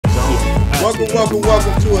Welcome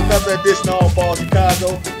to another edition of All Ball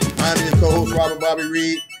Chicago. I'm your co-host, Robert Bobby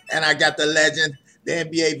Reed, and I got the legend, the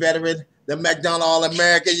NBA veteran, the McDonald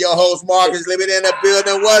All-American, your host, Marcus, living in the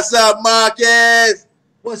building. What's up, Marcus?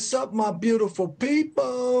 What's up, my beautiful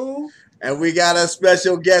people? And we got a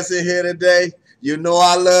special guest in here today. You know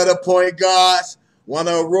I love the point guards. One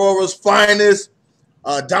of Aurora's finest,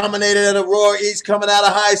 dominated at Aurora East coming out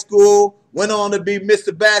of high school. Went on to be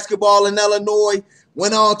Mr. Basketball in Illinois.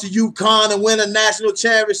 Went on to UConn and win a national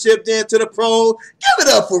championship, then to the pros. Give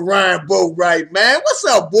it up for Ryan Boatright, man. What's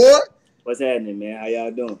up, boy? What's happening, man? How y'all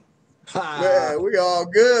doing? Man, we all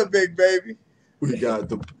good, big baby. We got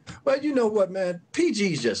the, but you know what, man?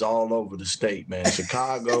 PG's just all over the state, man.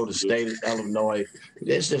 Chicago, the state of Illinois.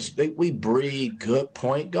 It's just we breed good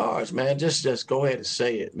point guards, man. Just go ahead and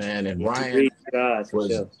say it, man. And Ryan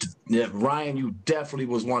Ryan, you definitely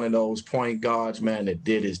was one of those point guards, man, that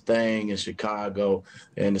did his thing in Chicago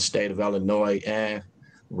and the state of Illinois and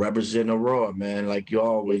representing Aurora, man, like you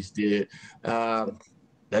always did.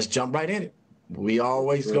 Let's jump right in it. We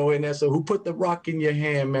always go in there. So who put the rock in your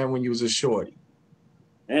hand, man, when you was a shorty?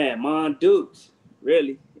 Man, Mom Dukes.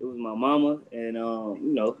 Really. It was my mama and,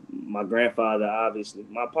 my grandfather, obviously.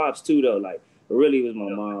 My pops, too, though. Like, but really, it was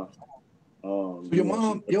my mom.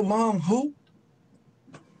 Your mom who?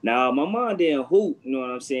 Nah, my mom didn't hoop, you know what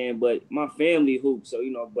I'm saying? But my family hooped. So,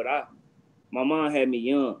 my mom had me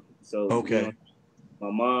young. So, okay.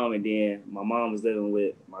 My mom, and then my mom was living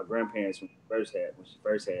with my grandparents when she first had me.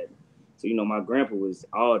 So, my grandpa was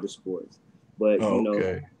all the sports. But,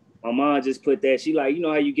 my mom just put that. She like, you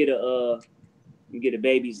know how you get a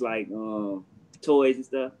baby's like toys and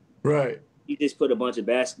stuff? Right. You just put a bunch of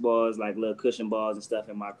basketballs, like little cushion balls and stuff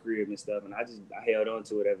in my crib and stuff. And I held on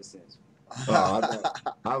to it ever since. I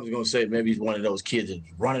was going to say maybe he's one of those kids that's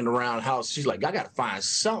running around the house. She's like, I got to find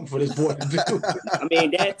something for this boy to do. I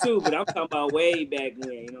mean, that too, but I'm talking about way back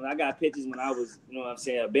when. I got pictures when I was,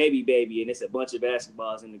 a baby, and it's a bunch of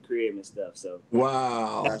basketballs in the crib and stuff. So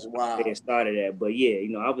wow. That's wild. They started that. But yeah,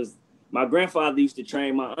 my grandfather used to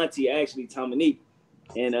train my auntie, actually, Dominique.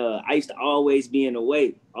 And I used to always be in the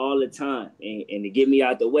way all the time. And to get me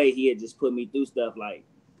out the way, he had just put me through stuff like,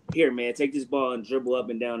 here, man, take this ball and dribble up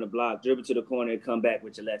and down the block, dribble to the corner and come back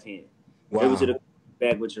with your left hand. Wow. Dribble to the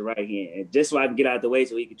back with your right hand. And just so I can get out the way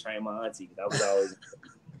so he could train my auntie. I was always...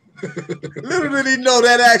 Little did he know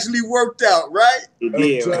that actually worked out, right? It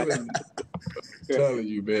did, I'm telling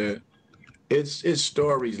you, man. It's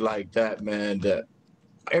stories like that, man, that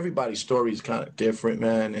everybody's story is kind of different,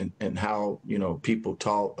 man, and how, people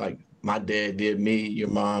talk. Like my dad did me, your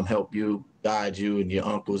mom helped you, guide you, and your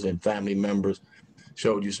uncles and family members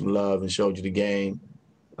showed you some love and showed you the game.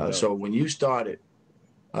 So when you started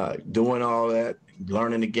doing all that,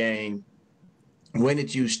 learning the game, when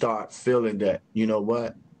did you start feeling that, you know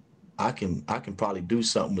what, I can probably do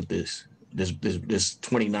something with this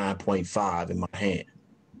 29.5 in my hand?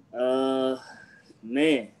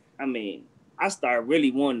 Man, I mean, I started really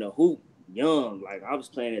wanting to hoop young. Like I was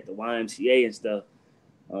playing at the YMCA and stuff,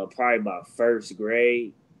 probably about first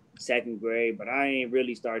grade, second grade, but I ain't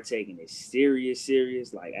really start taking it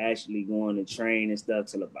serious, like actually going to train and stuff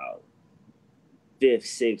till about fifth,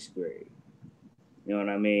 sixth grade. You know what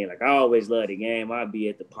I mean? Like I always loved the game. I'd be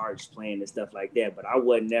at the parks playing and stuff like that, but I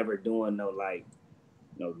wasn't never doing no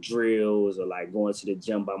drills or like going to the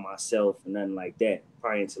gym by myself or nothing like that.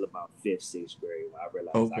 Probably until about fifth, sixth grade where I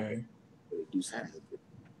realized I could really do something with it.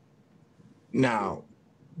 Now,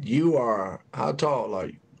 how tall are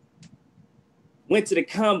you? Went to the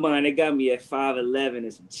combine. They got me at 5'11"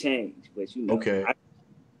 and some change, but Okay.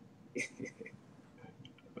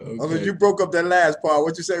 Okay. You broke up that last part.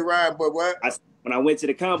 What you say, Ryan? But what? When I went to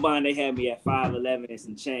the combine, they had me at 5'11" and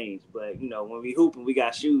some change. But when we hooping, we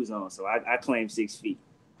got shoes on, so I claim 6 feet.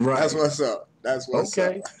 Right. That's what's up.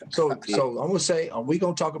 Okay. So I'm gonna say, we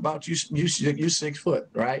gonna talk about you. You 6 foot,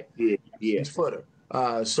 right? Yeah. 6 footer.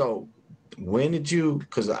 So when did you?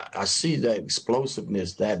 Because I see that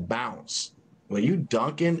explosiveness, that bounce. Were you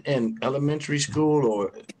dunking in elementary school,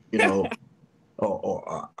 or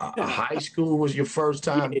or high school was your first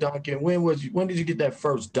time dunking? When did you get that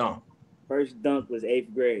first dunk? First dunk was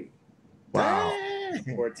 8th grade. Wow.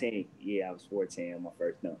 14. Yeah, I was 14 on my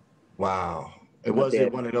first dunk. Wow. Was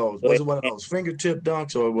it one of those fingertip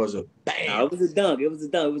dunks, or was it bam? No, it was a dunk. It was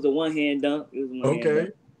a one-hand dunk.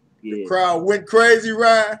 Okay. Yeah. The crowd went crazy,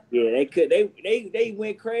 Ryan. Yeah, they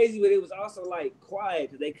went crazy, but it was also like quiet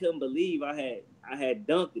because they couldn't believe I had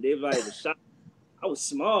dunked it. Everybody was shocked. I was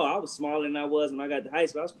small. I was smaller than I was when I got to high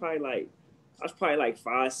school. I was probably like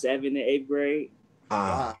 5'7" in 8th grade.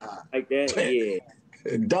 Like that.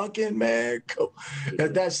 Yeah. Dunking, man,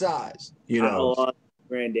 at that size, I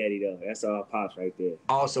Granddaddy though. That's all pops right there.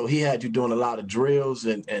 Also, he had you doing a lot of drills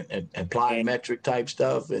and plyometric type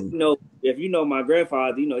stuff. And you know, if you know my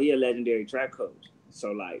grandfather, you know he a legendary track coach.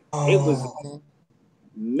 So like it was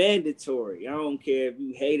mandatory. I don't care if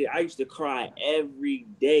you hate it. I used to cry every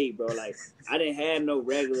day, bro. Like I didn't have no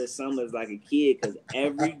regular summers like a kid because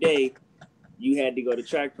every day you had to go to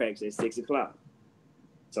track practice at 6 o'clock.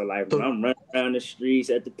 So like when I'm running around the streets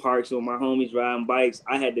at the parks with my homies riding bikes,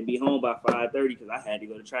 I had to be home by 5:30 because I had to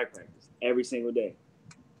go to track practice every single day.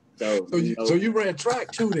 So you ran track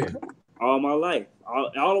too then? All my life,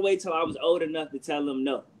 all the way till I was old enough to tell them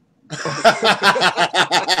no. I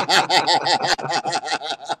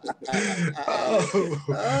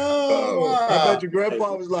bet your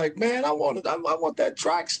grandpa was like, man, I want that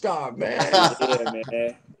track star, man. Yeah,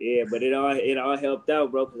 man. Yeah, but it all helped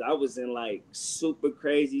out, bro, because I was in like super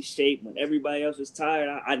crazy shape when everybody else was tired.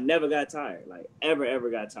 I never got tired, like ever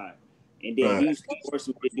got tired. And then he used to force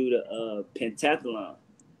me to do the pentathlon.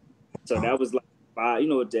 So that was like 5. You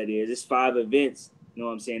know what that is? It's 5 events. You know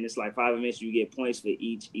what I'm saying? It's like 5 events. You get points for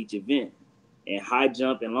each event. And high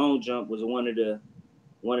jump and long jump was one of the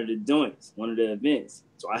joints, one of the events.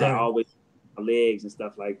 So I had always my legs and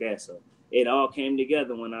stuff like that. So it all came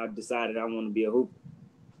together when I decided I want to be a hooper.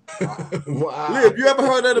 Wow. Liv, you ever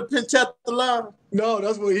heard of the pentathlon? No,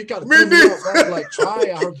 that's what he kind of threw me off. I was like, I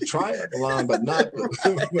heard the triathlon, but not.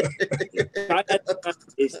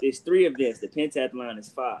 It's 3 events. The pentathlon is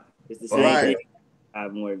 5. It's the same thing.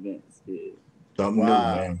 5 more events. Yeah. Something new,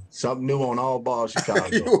 man. Something new on All Ball Chicago.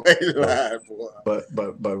 You ain't lying, boy.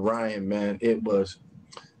 But Ryan, man, it was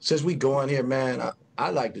since we go in here, man. I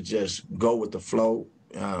like to just go with the flow.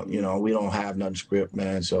 You know, we don't have nothing script,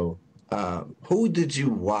 man. So, who did you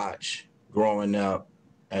watch growing up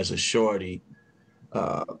as a shorty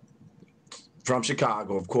from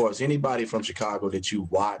Chicago? Of course, anybody from Chicago that you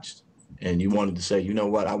watched and you wanted to say, you know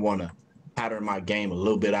what, I want to pattern my game a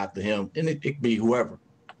little bit after him, and it could be whoever.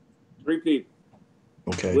 3 people.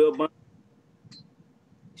 Okay. Will Bunn,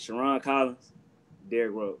 Sharon Collins,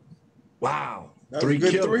 Derrick Rose. Wow. That's 3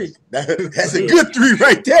 good killers. 3. That's a good 3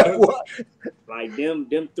 right there, boy. Like them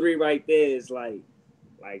 3 right there is like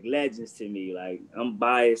legends to me. Like I'm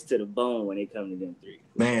biased to the bone when it comes to them 3.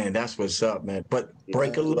 Man, that's what's up, man. But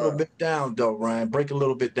break a little bit down though, Ryan. Break a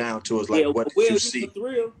little bit down to us. Like what did you see?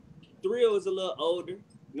 Thrill is a little older.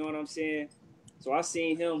 You know what I'm saying? So I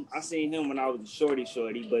seen him when I was a shorty,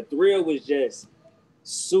 but Thrill was just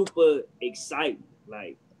super exciting.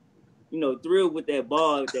 Like, you know, Thrill with that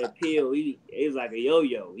ball, with that pill, it was like a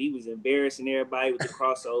yo-yo. He was embarrassing everybody with the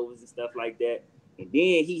crossovers and stuff like that. And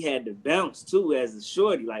then he had to bounce too as a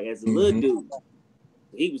shorty, like as a little dude.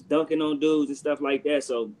 He was dunking on dudes and stuff like that.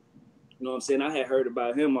 So, you know what I'm saying? I had heard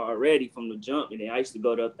about him already from the jump. And then I used to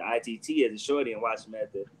go to the ITT as a shorty and watch him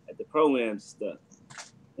at the pro-ams and stuff.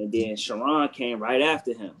 And then Sharon came right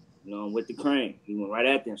after him, you know, with the crane. He went right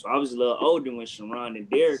after him. So I was a little older when Sharon and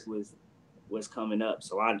Derrick was coming up.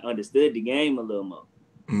 So I understood the game a little more.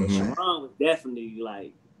 But Sharon was definitely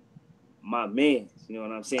like my man. You know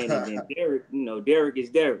what I'm saying? And then Derrick, you know, Derrick is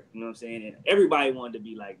Derrick. You know what I'm saying? And everybody wanted to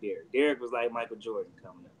be like Derrick. Derrick was like Michael Jordan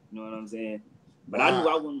coming up. You know what I'm saying? But I knew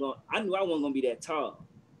I wasn't gonna be that tall.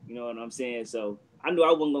 You know what I'm saying? So I knew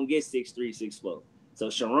I wasn't gonna get 6'3", 6'4". So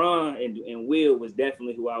Sharon and Will was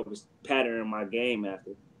definitely who I was patterning my game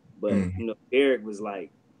after. But, you know, Derrick was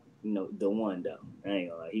like, you know, the one, though. I ain't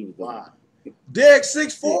gonna lie. He was the one. Derrick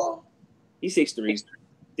 6'4"? He's 6'3".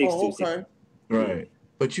 6'2". Oh, okay. Right.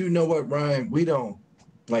 But you know what, Ryan? We don't,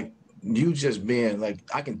 like, you just being, like,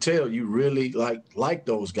 I can tell you really like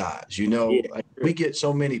those guys, you know? Yeah. Like, we get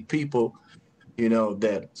so many people, you know,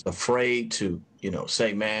 that's afraid to, you know,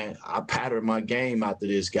 say, man, I patterned my game after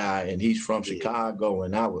this guy, and he's from Chicago,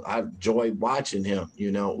 and I enjoy watching him.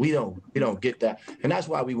 You know, we don't get that, and that's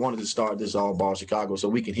why we wanted to start this All Ball Chicago, so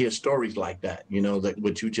we can hear stories like that. You know, like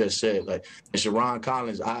what you just said. Like Sharon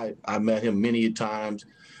Collins, I met him many times,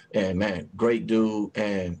 and man, great dude,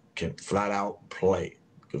 and can flat out play,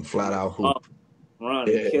 can flat out hoop.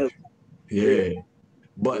 Yeah.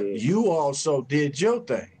 But you also did your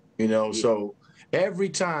thing. You know, so. Every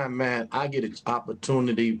time, man, I get an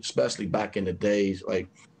opportunity, especially back in the days, like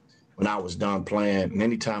when I was done playing, and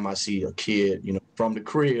anytime I see a kid, you know, from the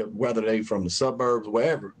crib, whether they from the suburbs,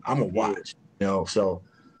 wherever, I'm going to watch, you know. So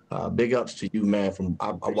big ups to you, man.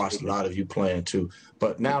 I watched a lot of you playing, too.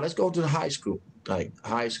 But now let's go to the high school. Like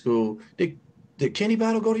high school. Did Kenny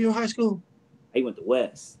Battle go to your high school? He went to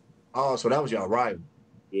West. Oh, so that was your rival.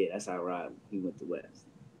 Yeah, that's our rival. He went to West.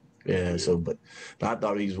 Yeah, so but I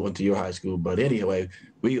thought he went to your high school. But anyway,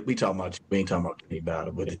 we talking about you. We ain't talking about Kenny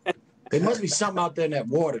Battle. But there must be something out there in that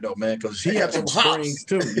water though, man, because he had some springs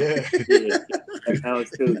too. Yeah.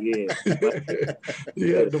 Hounds too, yeah.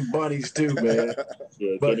 You had the bunnies too, man.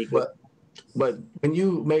 Yeah, But Kenny. but when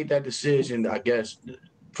you made that decision, I guess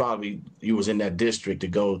probably you was in that district to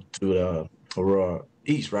go to the Aurora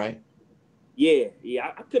East, right? Yeah.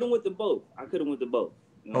 I could have went to both.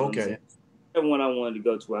 You know what I'm saying? Okay. Everyone I wanted to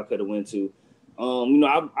go to, I could have went to. You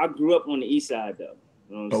know, I grew up on the east side though.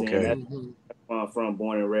 You know what I'm saying? Okay. That's where I'm from,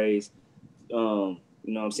 born and raised. You know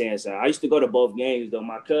what I'm saying? So I used to go to both games though.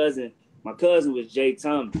 My cousin was Jay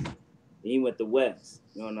Thomas. He went to West.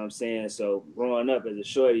 You know what I'm saying? So growing up as a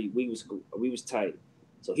shorty, we was tight.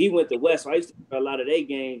 So he went to West. So I used to go to a lot of their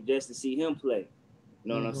games just to see him play. You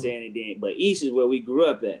know what I'm saying? And then, but East is where we grew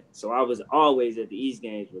up at. So I was always at the East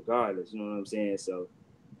games regardless. You know what I'm saying? So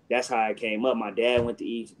that's how I came up. My dad went to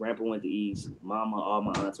East, grandpa went to East, mama, all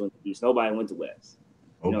my aunts went to East. Nobody went to West.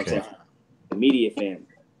 You know what I'm saying? Immediate family.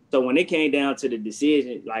 So when it came down to the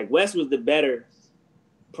decision, like West was the better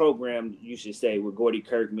program, you should say, with Gordy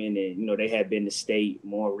Kirkman, and you know they had been to state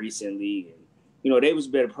more recently, and you know they was a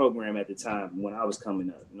better program at the time when I was coming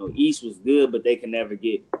up. You know, East was good, but they could never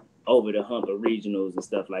get over the hump of regionals and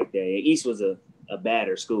stuff like that. And East was a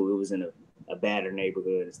badder school. It was in a badder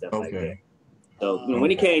neighborhood and stuff like that. So you know,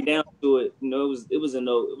 when it came down to it, you know, it was a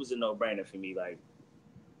no-brainer for me. Like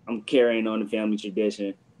I'm carrying on the family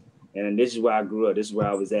tradition. And this is where I grew up. This is where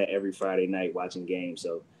I was at every Friday night watching games.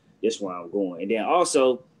 So this is where I'm going. And then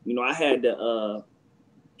also, you know, I had the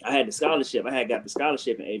scholarship. I had got the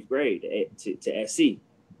scholarship in 8th grade to SC.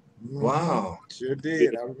 Wow. Sure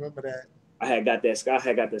did. I remember that. I had got that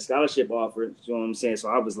scholarship offer. You know what I'm saying? So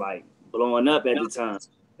I was like blowing up at the time.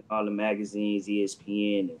 All the magazines,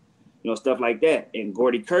 ESPN, and you know, stuff like that. And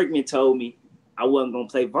Gordy Kirkman told me I wasn't gonna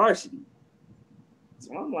play varsity.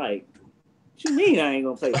 So I'm like, what you mean I ain't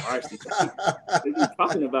gonna play varsity? What are you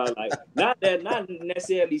talking about? Like, not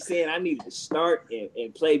necessarily saying I needed to start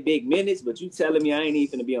and play big minutes, but you telling me I ain't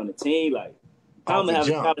even gonna be on the team. Like, I'm gonna have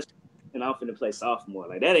a scholarship and I'm gonna play sophomore.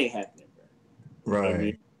 Like, that ain't happening, bro. Right. And then,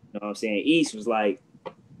 you know what I'm saying? East was like,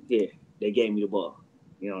 yeah, they gave me the ball.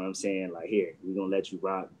 You know what I'm saying? Like, here, we're gonna let you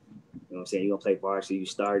rock. You know what I'm saying? You're gonna play varsity, you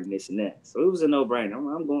start and this and that. So it was a no-brainer.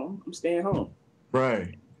 I'm staying home.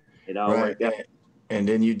 Right. It all worked out. And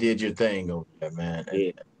then you did your thing over there, man.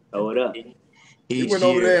 Yeah. Throw it up. He went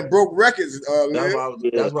over there and broke records. That's what I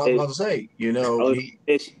was about to say. You know,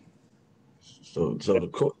 so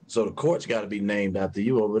the court's got to be named after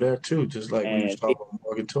you over there too, just like we was talking about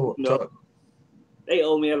Morgan Tuck. They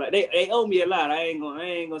owe me a lot. They owe me a lot. I ain't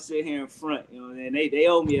gonna sit here in front. You know what I mean? They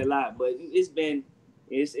owe me a lot, but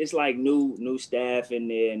it's like new staff in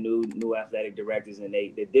there, new athletic directors, and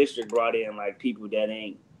the district brought in like people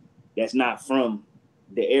that's not from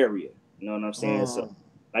the area. You know what I'm saying? So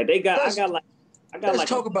like Let's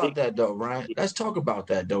talk about that though, Ryan. Let's talk about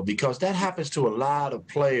that though, because that happens to a lot of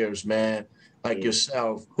players, man, like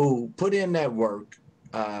yourself, who put in that work,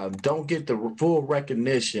 don't get the full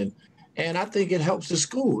recognition. And I think it helps the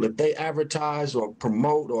school if they advertise or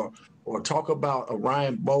promote or talk about a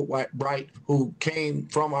Ryan Boatright who came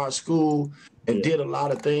from our school and did a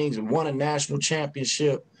lot of things and won a national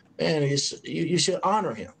championship. Man, you should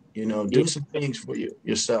honor him. You know, do some things for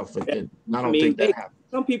yourself. And I don't think that happened.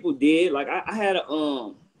 Some people did. Like I had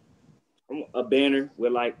a banner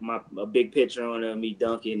with like a big picture on it of me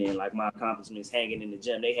dunking and like my accomplishments hanging in the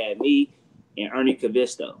gym. They had me and Ernie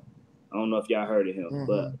Cavisto. I don't know if y'all heard of him,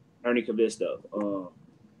 but Ernie Cavisto,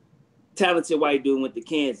 talented white dude, went to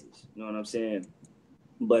Kansas. You know what I'm saying?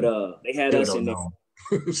 But they had us in there.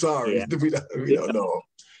 Sorry, we don't know.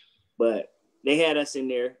 But they had us in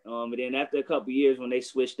there. And then after a couple of years, when they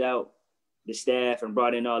switched out the staff and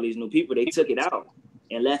brought in all these new people, they took it out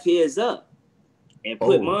and left his up and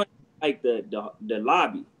put mine like the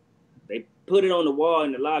lobby. They put it on the wall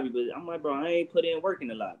in the lobby, but I'm like, bro, I ain't put in work in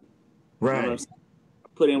the lobby. Right. You know what I'm saying? I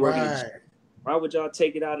put in work in the gym. Why would y'all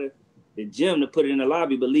take it out of the gym to put it in the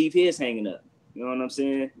lobby, but leave his hanging up? You know what I'm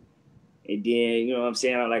saying? And then, you know what I'm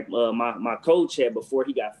saying? Like my coach had, before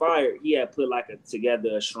he got fired, he had put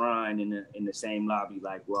together a shrine in the same lobby,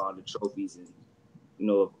 like where all the trophies and, you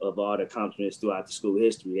know, of all the accomplishments throughout the school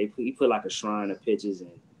history. He put like a shrine of pictures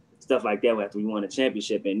and stuff like that after we won a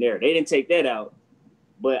championship in there. They didn't take that out.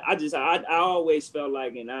 But I always felt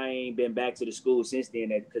like, and I ain't been back to the school since then,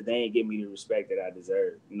 because they ain't give me the respect that I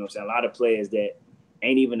deserve. You know what I'm saying? A lot of players that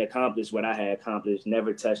ain't even accomplished what I had accomplished,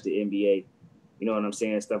 never touched the NBA. You know what I'm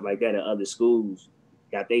saying? Stuff like that at other schools.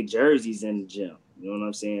 Got their jerseys in the gym. You know what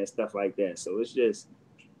I'm saying? Stuff like that. So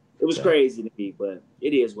it was crazy to me, but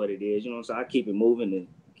it is what it is. You know what I'm saying? I keep it moving and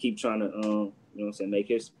keep trying to, you know what I'm saying, make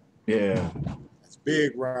history. Yeah. It's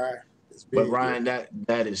big, Ryan. But Ryan,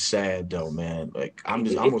 that is sad though, man. Like I'm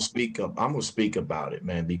gonna speak up. I'm gonna speak about it,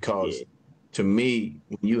 man, because to me,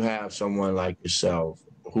 when you have someone like yourself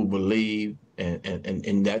who believed and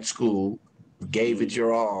in that school, gave it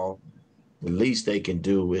your all, the least they can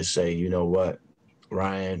do is say, you know what,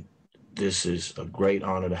 Ryan, this is a great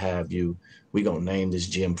honor to have you. We're going to name this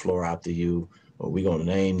gym floor after you, or we're going to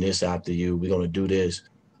name this after you. We're going to do this.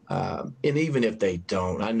 And even if they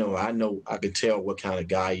don't, I know, I can tell what kind of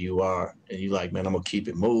guy you are. And you like, man, I'm going to keep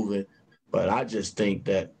it moving. But I just think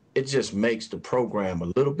that it just makes the program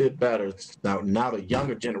a little bit better. Now the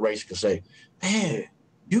younger generation can say, man,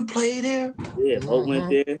 you play there? Yeah, Hope went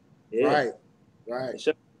there. Yeah. Right.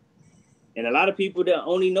 Sure. And a lot of people that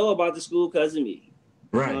only know about the school because of me.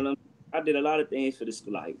 Right. You know what I mean? I did a lot of things for the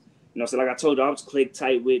school. Like, so like I told you, I was click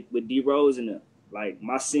tight with D Rose and them. Like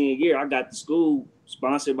my senior year, I got the school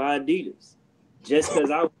sponsored by Adidas just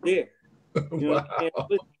because I was there. You know what I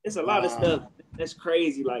mean? It's a lot of stuff that's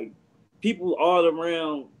crazy. Like people all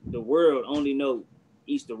around the world only know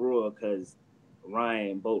East Aurora because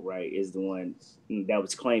Ryan Boatright is the one that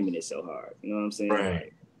was claiming it so hard. You know what I'm saying? Right.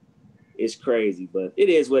 Like, it's crazy, but it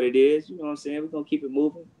is what it is. You know what I'm saying? We're going to keep it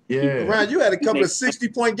moving. Yeah. Ryan, you had a couple of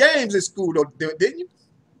 60-point games in school, though, didn't you?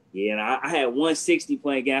 Yeah, and I had one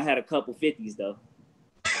 60-point game. I had a couple 50s, though.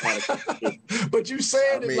 But you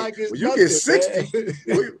saying it like it's you nothing, get 60.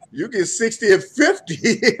 You get 60 and 50.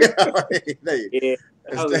 Yeah,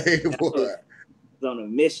 I was on a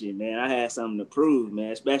mission, man. I had something to prove,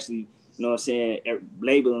 man, especially, you know what I'm saying,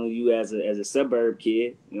 labeling you as a suburb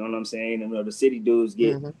kid. You know what I'm saying? You know, the city dudes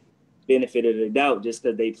get benefit of the doubt just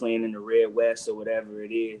because they playing in the Red West or whatever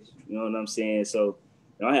it is. You know what I'm saying? So,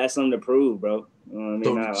 you know, I had something to prove, bro. You know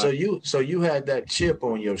what I mean? So you had that chip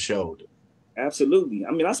on your shoulder. Absolutely.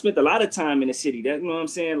 I mean, I spent a lot of time in the city. That, you know what I'm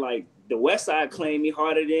saying? Like the West Side claimed me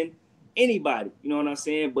harder than anybody. You know what I'm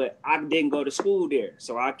saying? But I didn't go to school there,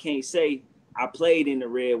 so I can't say I played in the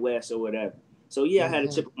Red West or whatever. So yeah, I had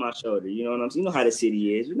a chip on my shoulder. You know what I'm saying? You know how the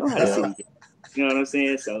city is. You know how the city is. You know what I'm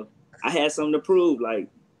saying? So I had something to prove. Like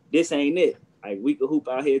this ain't it. Like we could hoop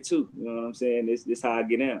out here too. You know what I'm saying? This how I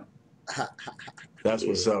get down. That's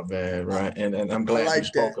what's up, man. Right. And I'm glad you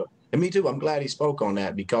spoke up. And me too. I'm glad he spoke on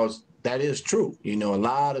that because that is true. You know, a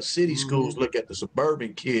lot of city schools look at the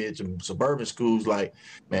suburban kids and suburban schools like,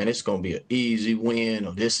 man, it's going to be an easy win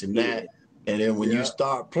or this and that. And then when you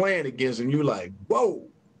start playing against them, you're like, whoa,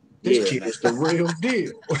 this kid is the real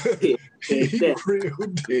deal. He's the real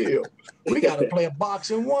deal. We got to play a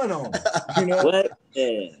boxing one on him. You know? What?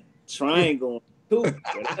 Triangle, two.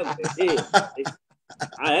 Whatever it is.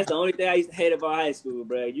 That's the only thing I used to hate about high school,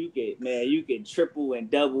 bro. You can triple and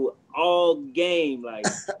double all game. Like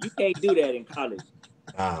you can't do that in college.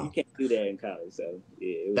 Wow. You can't do that in college. So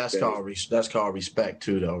yeah, that's called respect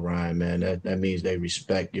too, though, Ryan. Man, that means they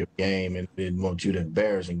respect your game and they didn't want you to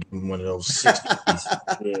embarrass and give them one of those 60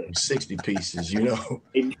 pieces. 60 pieces, you know.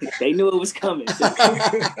 They knew it was coming. So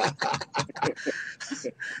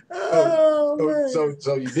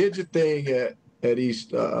you did your thing at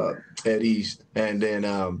East, and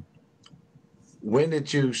then when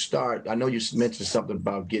did you start? I know you mentioned something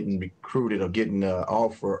about getting recruited or getting an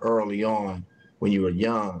offer early on when you were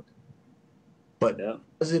young, but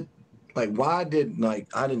was it like I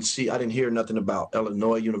didn't hear nothing about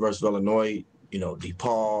Illinois, University of Illinois, you know,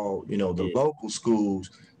 DePaul, you know, the local schools.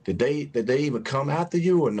 Did they even come after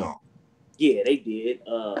you or no? Yeah, they did.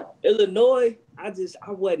 Illinois, I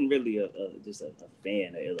wasn't really just a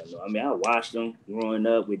fan of Illinois. I mean, I watched them growing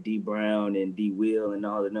up with D Brown and D Will and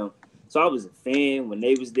all of them. So I was a fan when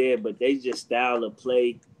they was there, but they just style of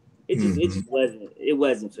play. It just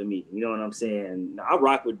wasn't for me. You know what I'm saying? I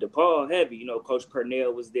rock with DePaul heavy. You know, Coach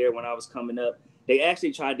Purnell was there when I was coming up. They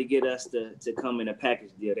actually tried to get us to come in a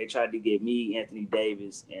package deal. They tried to get me, Anthony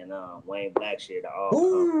Davis, and Wayne Blackshear to all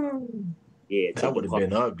come. Yeah, that would have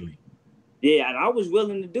been ugly. Yeah, and I was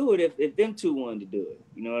willing to do it if them two wanted to do it.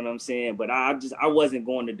 You know what I'm saying? But I wasn't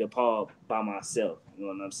going to DePaul by myself. You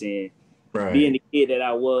know what I'm saying? Right. Being the kid that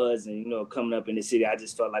I was and, you know, coming up in the city, I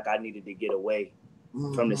just felt like I needed to get away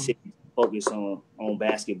from the city, focus on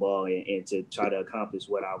basketball and to try to accomplish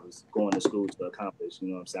what I was going to school to accomplish. You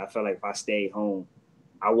know what I'm saying? I felt like if I stayed home,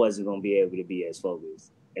 I wasn't going to be able to be as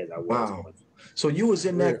focused as I was. Wow. So you was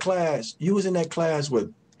in that class. You was in that class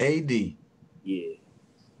with AD. Yeah.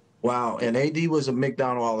 Wow, and AD was a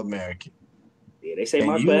McDonald All-American. Yeah, they say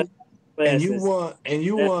my class. And you won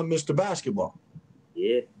Mr. Basketball.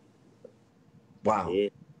 Yeah. Wow. Yeah.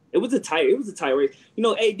 It was a tight race. You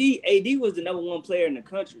know, AD was the number one player in the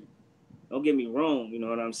country. Don't get me wrong, you know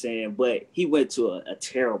what I'm saying? But he went to a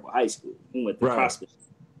terrible high school. He went to Prospect.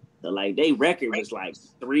 So like they record was like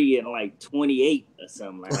 3-28 or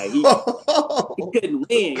something. Like he couldn't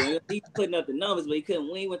win. You know? He putting up the numbers, but he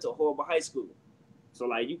couldn't win. He went to a horrible high school. So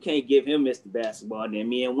like you can't give him Mr. Basketball. And then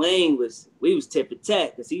me and Wayne we was tip for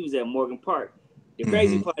tat because he was at Morgan Park. The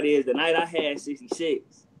crazy part is the night I had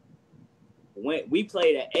 66, when we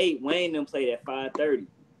played at 8, Wayne them played at 5:30.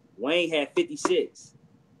 Wayne had 56.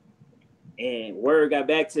 And word got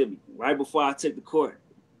back to me right before I took the court.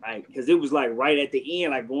 Like, because it was like right at the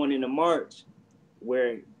end, like going into March,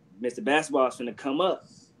 where Mr. Basketball was finna come up.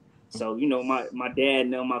 So, you know, my dad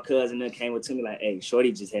and my cousin came up to me like, hey,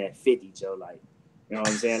 Shorty just had 50, Joe. Like, you know what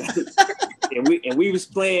I'm saying? and we was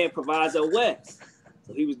playing Proviso West.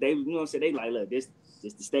 So they was, you know what I'm saying? They like, look, this the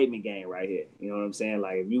statement game right here. You know what I'm saying?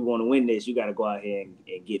 Like, if you want to win this, you got to go out here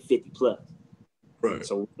and get 50 plus. Right.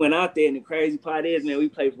 So we went out there, and the crazy part is, man, we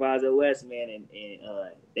played Proviso West, man, and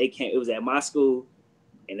they came. It was at my school,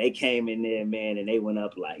 and they came in there, man, and they went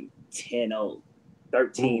up like 10-0,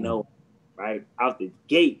 13-0, right out the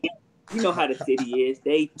gate. You know how the city is.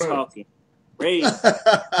 They talking crazy.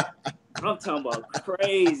 I'm talking about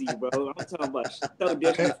crazy, bro. I'm talking about so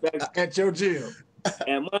disrespectful. At your gym.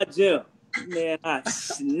 At my gym. Man, I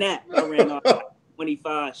snapped. I ran off like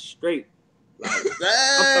 25 straight. Like,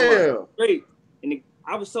 Damn. Straight. And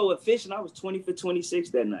I was so efficient. I was 20 for 26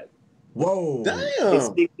 that night. Whoa.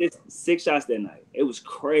 Damn. Six shots that night. It was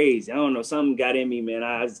crazy. I don't know. Something got in me, man.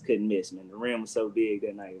 I just couldn't miss, man. The rim was so big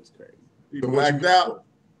that night. It was crazy. You blacked out?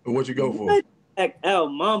 What'd you go for? Blacked out.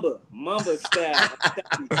 Mamba style.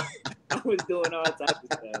 I was doing all types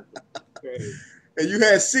of stuff. Crazy. And you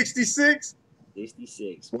had 66?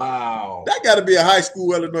 66. Wow. That got to be a high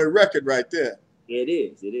school Illinois record right there. It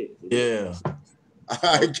is. Yeah.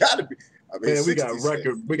 It got to be. I mean, man,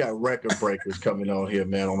 we got record breakers coming on here,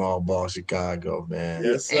 man, on All Ball Chicago, man.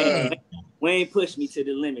 Yes, sir. Wayne pushed me to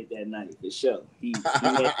the limit that night for sure. He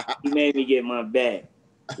made me get my bag.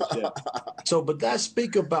 For sure. So, but let's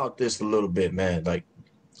speak about this a little bit, man. Like,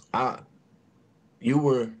 you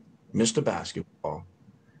were Mr. Basketball,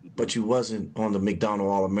 but you wasn't on the McDonald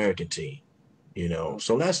All-American team, you know.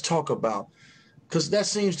 So let's talk about, because that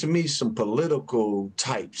seems to me some political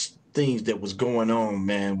types things that was going on,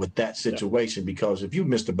 man, with that situation. Because if you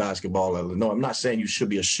Mr. Basketball at Illinois, I'm not saying you should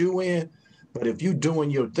be a shoe-in, but if you doing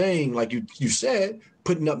your thing, like you said,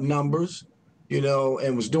 putting up numbers, you know,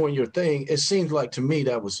 and was doing your thing, it seems like to me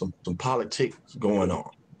that was some politics going on.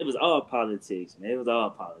 It was all politics, man. It was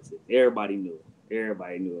all politics. Everybody knew it.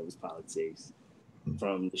 Everybody knew it was politics.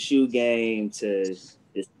 From the shoe game to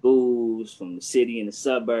the schools, from the city and the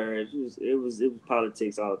suburbs. It was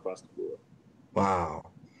politics all across the board. Wow.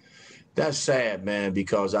 That's sad, man,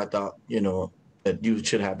 because I thought, you know, that you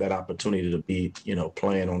should have that opportunity to be, you know,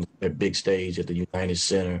 playing on the big stage at the United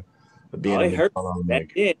Center. Being it hurt. That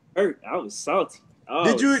did hurt. I was salty.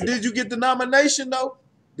 Did you get the nomination, though?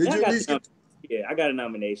 Did you at least get? Yeah, I got a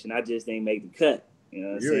nomination. I just didn't make the cut. You know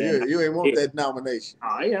what I'm saying? You ain't want that nomination.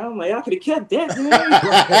 Oh, yeah. I'm like, I could have kept that, man.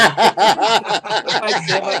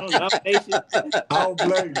 I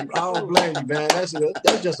don't blame you, man. That's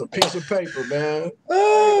just a piece of paper, man.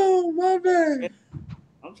 Oh, my man.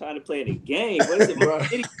 I'm trying to play the game. What is it, my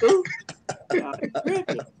city too?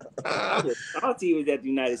 I was salty he was at the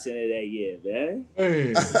United Center that year, man.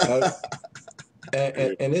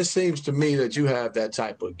 And it seems to me that you have that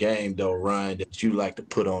type of game, though, Ryan, that you like to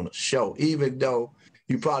put on a show, even though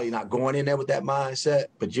you're probably not going in there with that mindset,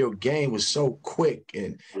 but your game was so quick.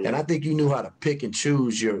 And I think you knew how to pick and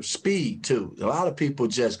choose your speed, too. A lot of people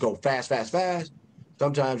just go fast, fast, fast.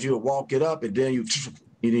 Sometimes you'll walk it up, and then you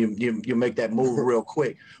make that move real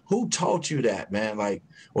quick. Who taught you that, man? Like,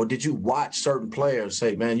 or did you watch certain players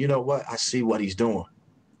say, man, you know what? I see what he's doing.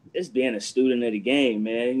 Just being a student of the game,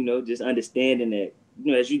 man, you know, just understanding that,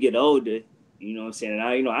 you know, as you get older, you know what I'm saying? And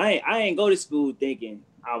I ain't go to school thinking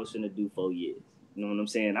I was going to do 4 years. You know what I'm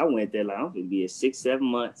saying? I went there like, I'm going to be at 6-7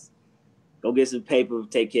 months, go get some paper,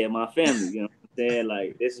 take care of my family. You know what I'm saying?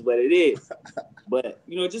 Like, this is what it is. But,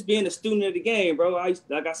 you know, just being a student of the game, bro,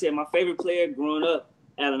 like I said, my favorite player growing up,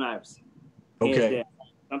 Allen Iverson. Okay.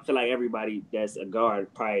 I feel like everybody that's a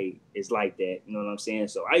guard probably is like that. You know what I'm saying?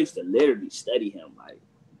 So I used to literally study him,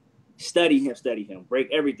 study him,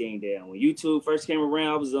 break everything down. When YouTube first came around,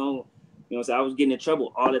 I was on, you know, so I was getting in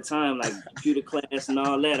trouble all the time, like computer class and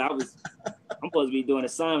all that. I'm supposed to be doing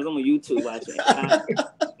assignments. I'm on YouTube watching.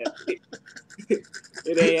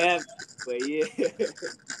 It ain't happening, but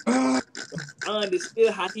yeah. I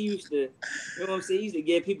understood how he used to, you know what I'm saying? He used to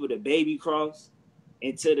get people to baby cross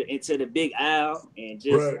into the big aisle and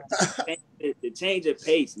just change of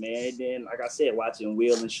pace, man. And then, like I said, watching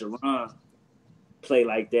Will and Sharon play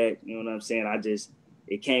like that, you know what I'm saying?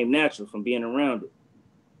 It came natural from being around it.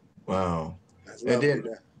 Wow.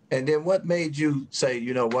 And then what made you say,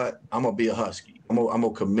 you know what, I'm gonna be a Husky. I'm gonna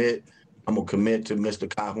commit. I'm gonna commit to Mr.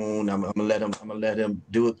 Calhoun. I'm gonna let him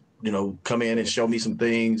do it. You know, come in and show me some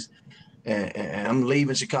things, and I'm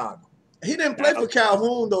leaving Chicago. He didn't play for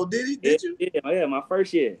Calhoun though, did he? Did you? Yeah, my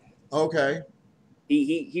first year. Okay.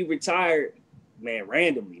 He retired, man,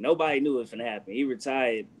 randomly. Nobody knew it was gonna happen. He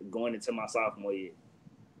retired going into my sophomore year.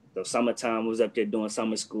 So summertime was up there doing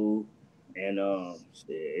summer school, and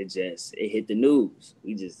it hit the news.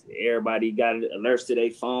 Everybody got alerts to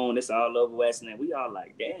their phone. It's all over West, and we all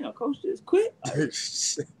like, damn, coach just quit. Like,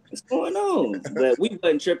 what's going on? But we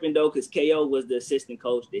wasn't tripping though, because KO was the assistant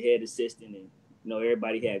coach, the head assistant, and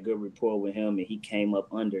everybody had good rapport with him, and he came up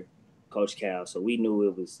under Coach Cal, so we knew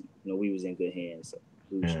it was, we was in good hands. So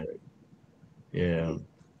we was straight. Yeah.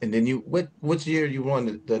 And then what year you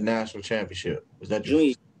won the national championship? Was that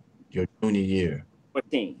your junior year?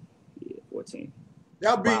 14. Yeah, 14.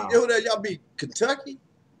 Y'all beat y'all beat Kentucky?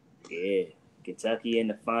 Yeah. Kentucky in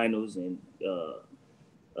the finals, and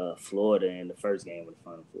Florida in the first game of the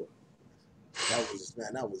Final Four.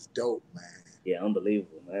 That was dope, man. Yeah,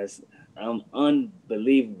 unbelievable. That's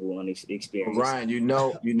unbelievable on this experience. Ryan, you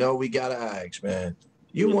know we gotta ask, man.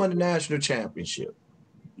 You won the national championship.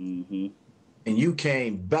 Mm-hmm. And you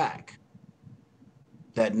came back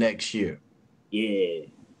that next year. Yeah.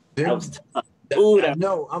 That was tough.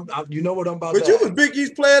 You know what I'm about to But you was Big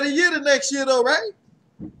East Player of the Year the next year though, right?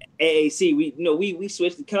 AAC, we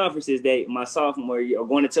switched the conferences my sophomore year, or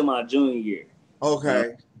going into my junior year.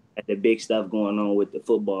 Okay. At the big stuff going on with the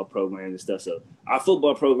football programs and stuff. So our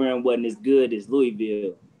football program wasn't as good as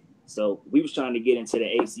Louisville. So we was trying to get into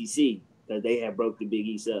the ACC because they had broke the Big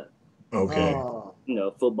East up. Okay.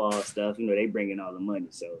 Football stuff, they bring in all the money.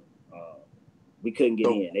 So we couldn't get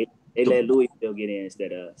in. They let Louisville get in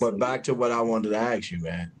instead of us. But back to what I wanted to ask you,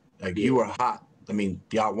 man. Like, you were hot. I mean,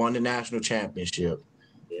 y'all won the national championship.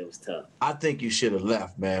 It was tough. I think you should have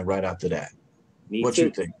left, man, right after that. What too.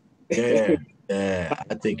 You think? Yeah,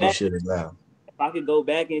 I think you should have left. If I could go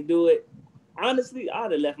back and do it, honestly,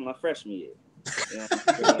 I'd have left my freshman year.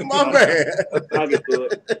 My man. I could do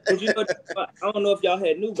it. But I don't know if y'all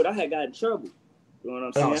knew, but I had got in trouble. You know what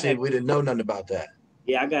I'm saying? Oh, see, we didn't know nothing about that.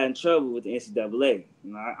 Yeah, I got in trouble with the NCAA.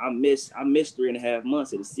 I missed 3.5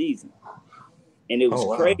 months of the season, and it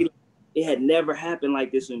was crazy. It had never happened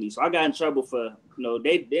like this with me. So I got in trouble for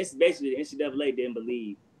basically the NCAA didn't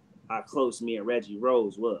believe how close me and Reggie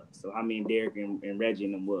Rose was. So how me and Derek and Reggie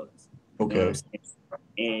and them was. Okay.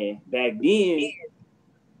 And back then,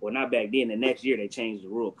 well, not back then, the next year they changed the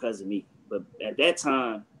rule because of me. But at that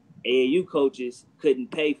time, AAU coaches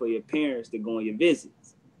couldn't pay for your parents to go on your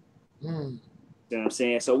visits. You know what I'm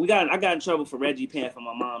saying? So I got in trouble for Reggie paying for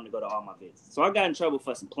my mom to go to all my visits. So I got in trouble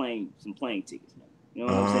for some plane tickets, man. You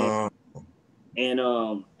know what I'm saying?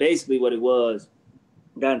 And basically what it was,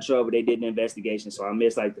 got in trouble. They did an investigation, so I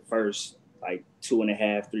missed the first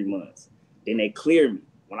 2.5, 3 months. Then they cleared me.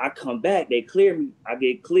 When I come back, they clear me. I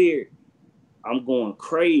get cleared. I'm going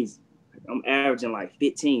crazy. I'm averaging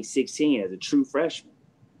 15, 16 as a true freshman.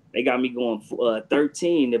 They got me going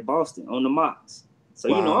 13 at Boston on the mocks.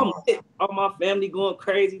 So, I'm all my family going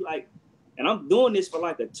crazy, and I'm doing this for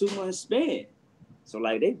a 2-month span. So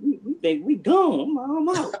we think we gone. I'm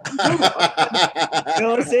out. I'm gone. You know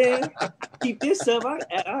what I'm saying? Keep this up.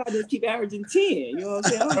 I just keep averaging 10. You know what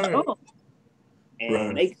I'm saying? I'm gone.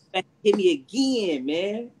 And they hit me again,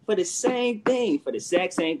 man, for the same thing, for the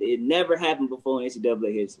exact same thing. It never happened before in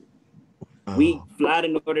NCAA history. We fly to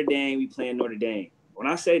Notre Dame. We play in Notre Dame. When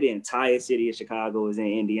I say the entire city of Chicago is in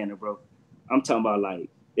Indiana, bro, I'm talking about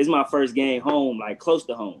it's my first game home, close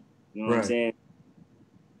to home. You know what I'm saying?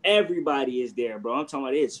 Everybody is there, bro. I'm talking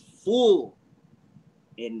about it's full.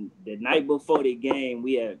 And the night before the game,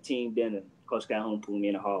 we had team dinner. Coach Calhoun put me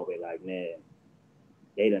in the hallway man,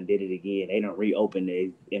 they done did it again. They done reopened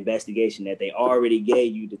the investigation that they already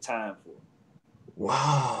gave you the time for.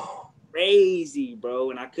 Wow. Crazy, bro.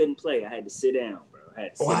 And I couldn't play. I had to sit down, bro.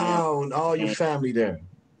 Wow, and all your family there.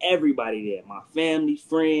 Everybody there. My family,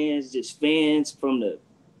 friends, just fans from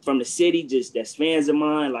the city, just that's fans of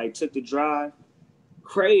mine, took the drive.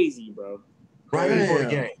 Crazy, bro. Right before the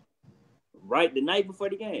game. Right the night before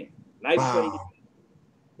the game. Before the game.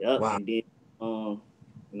 Yep. Wow. And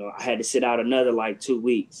then I had to sit out another 2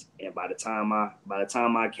 weeks. And by the time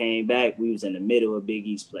I came back, we was in the middle of Big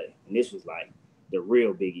East play. And this was the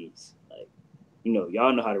real Big East.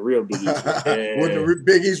 Y'all know how the real Big East was. When the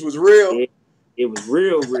Big East was real. It was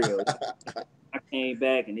real. I came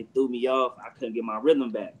back and it threw me off. I couldn't get my rhythm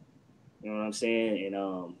back. You know what I'm saying?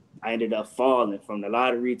 And I ended up falling from the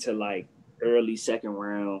lottery to early second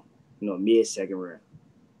round, mid second round.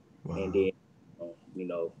 Wow. And then,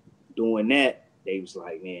 doing that, they was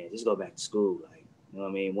like, man, just go back to school. You know what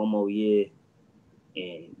I mean? One more year.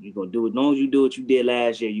 And you're gonna do it. As long as you do what you did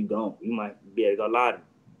last year, you gone. You might be able to go lottery.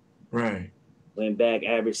 Right. Went back,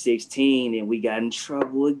 average 16, and we got in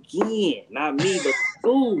trouble again. Not me, but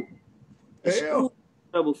school. The school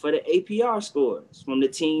in trouble for the APR scores from the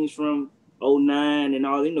teams from '09 and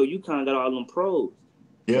all. You kind of got all them pros.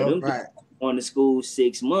 Yeah, so them right. On the school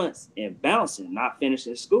 6 months and bouncing, not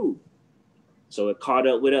finishing school. So it caught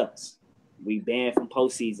up with us. We banned from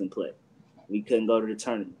postseason play. We couldn't go to the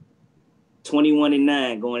tournament.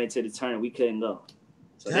 21-9 going into the tournament, we couldn't go.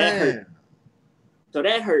 So that hurt. So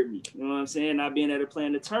that hurt me. You know what I'm saying? Not being able to play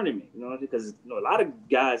in the tournament. Because a lot of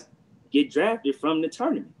guys get drafted from the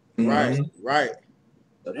tournament. Right, right.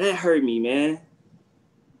 So that hurt me, man.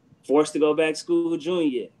 Forced to go back to school junior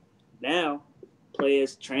year. Now,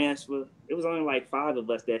 players transfer. It was only like 5 of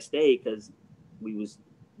us that stayed because we was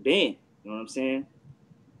banned. You know what I'm saying?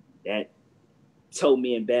 That towed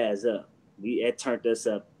me and Baz up. That turned us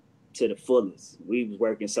up to the fullest. We was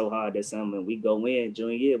working so hard that summer, and we go in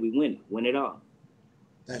junior year, we win it all.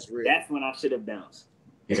 That's real. That's when I should have bounced.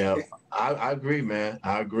 Yeah, I agree, man.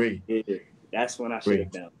 I agree. Yeah, that's when I should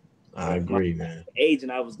have bounced. I agree, man. The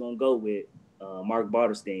agent I was gonna go with, Mark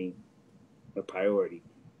Barterstein, a priority.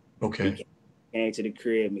 Okay. He came to the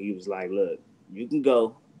crib and he was like, "Look, you can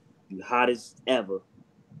go. You hot as ever.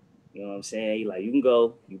 You know what I'm saying? He like, you can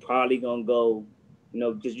go. You probably gonna go.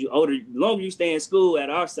 Because you older. The longer you stay in school at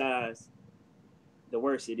our size, the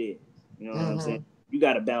worse it is. You know what I'm saying? You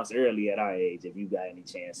got to bounce early at our age if you got any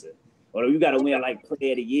chance of, or you got to win like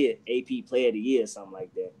Player of the Year, AP Player of the Year, something like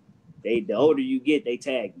that. The older you get, they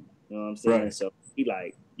tag you. You know what I'm saying? Right. So he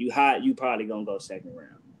like, you hot, you probably gonna go second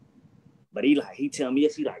round. But he tell me,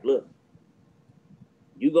 yes, he like, look,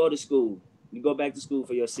 you go to school, you go back to school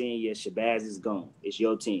for your senior year, Shabazz is gone. It's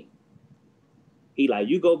your team. He like,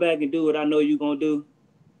 you go back and do what I know you gonna do.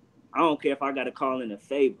 I don't care if I gotta call in a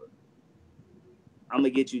favor. I'm gonna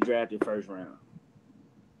get you drafted first round.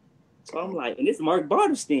 So I'm like, and it's Mark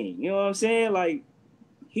Barterstein, you know what I'm saying? Like,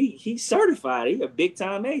 he's certified. He's a big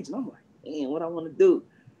time agent. I'm like, man, what I want to do?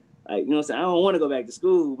 Like, you know what I'm saying? I don't want to go back to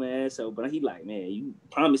school, man. So, but he like, man, you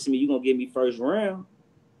promised me you gonna give me first round.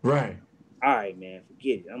 Right. All right, man,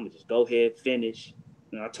 forget it. I'm gonna just go ahead, finish.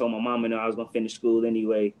 I told my mom I was gonna finish school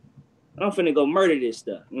anyway. I'm finna go murder this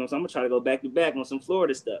stuff. So I'm gonna try to go back to back on some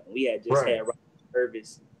Florida stuff. We had just had Robert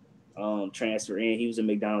Purvis transfer in. He was a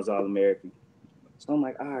McDonald's All-American. So I'm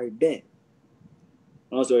like, all right, bet.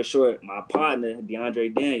 Long story short, my partner,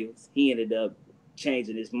 DeAndre Daniels, he ended up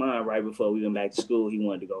changing his mind right before we went back to school. He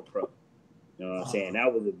wanted to go pro. You know what I'm saying?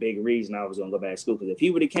 That was a big reason I was gonna go back to school. Because if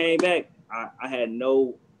he would have came back, I had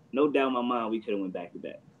no doubt in my mind we could have went back to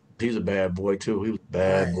back. He's a bad boy too. He was a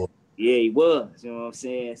bad boy. Yeah, he was. You know what I'm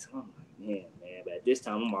saying? So I'm like, man. But at this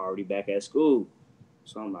time, I'm already back at school.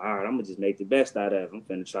 So I'm like, all right, I'm gonna just make the best out of it. I'm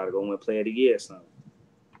finna try to go win Player of the Year or something.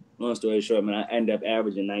 Long story short, man, I ended up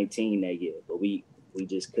averaging 19 that year, but we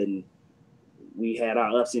just couldn't. We had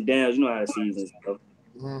our ups and downs. You know how the seasons go.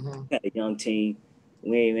 We had a young team.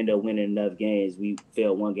 We ain't ended up winning enough games. We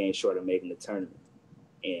fell one game short of making the tournament.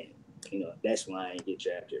 And, that's why I didn't get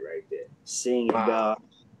drafted right there. Senior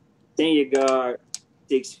guard,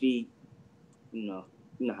 6 feet. You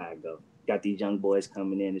know how it go. Got these young boys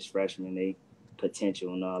coming in as freshmen, they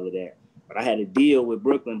potential and all of that. But I had a deal with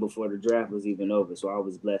Brooklyn before the draft was even over, so I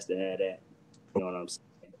was blessed to have that. You know what I'm saying?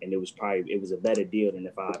 And it was a better deal than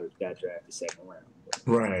if I had got drafted second round.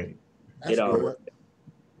 Right. It all worked.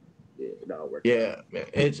 Yeah, it all worked. Yeah, man.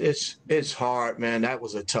 It's hard, man. That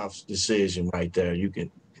was a tough decision right there.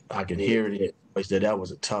 I can hear it in your voice that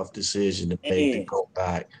was a tough decision to make to go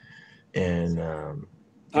back. And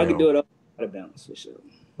I could do it out of bounds for sure.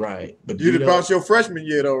 Right. But you'd have bounced your freshman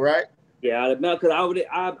year though, right? Yeah, out of bounds, because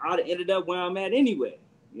I'd have ended up where I'm at anyway.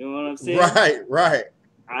 You know what I'm saying? Right.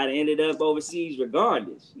 I'd ended up overseas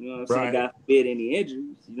regardless. You know what I'm saying? God forbid any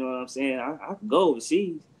injuries. You know what I'm saying? I could go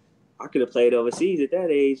overseas. I could have played overseas at that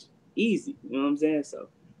age easy. You know what I'm saying? So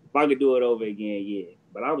if I could do it over again, yeah.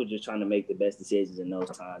 But I was just trying to make the best decisions in those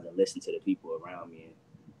times and listen to the people around me.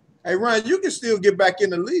 Hey, Ryan, you can still get back in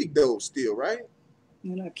the league though, still, right?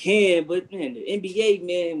 Man, I can, but man, the NBA,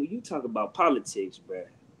 man, when you talk about politics, bro,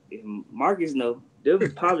 Marcus know,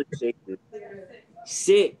 the politics is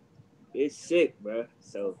sick. It's sick, bro.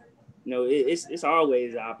 So, it's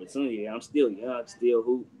always an opportunity. I'm still young, still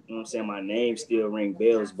hoop. You know what I'm saying? My name still ring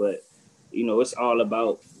bells, but, it's all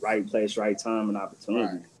about right place, right time, and opportunity.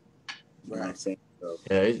 Right. You know what I'm saying? So,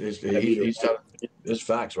 yeah, it's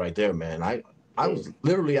facts right there, man. I was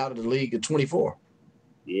literally out of the league at 24.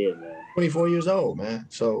 Yeah, man. 24 years old, man.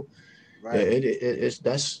 So, it's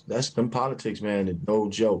that's them politics, man. It's no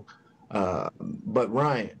joke. But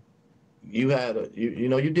Ryan, you had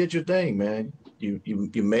you did your thing, man.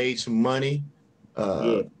 you made some money.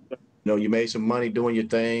 Yeah. You made some money doing your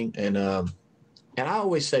thing, and I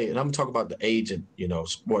always say, and I'm gonna talk about the agent,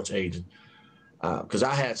 sports agent, because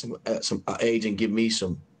I had some agent give me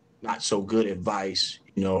some not so good advice,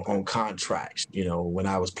 on contracts, when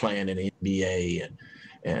I was playing in the NBA,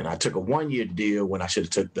 and I took a 1-year deal when I should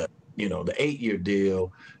have took the 8-year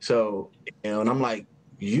deal. So, and I'm like,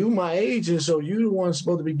 you my agent, so you the one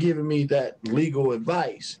supposed to be giving me that legal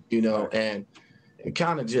advice, and it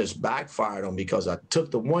kind of just backfired on me because I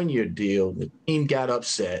took the 1-year deal, the team got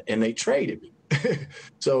upset, and they traded me.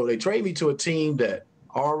 So they traded me to a team that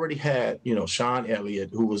already had, Sean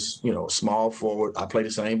Elliott, who was, small forward. I played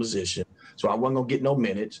the same position, so I wasn't going to get no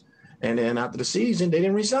minutes. And then after the season, they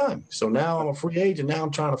didn't resign me. So now I'm a free agent. Now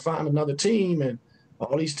I'm trying to find another team, and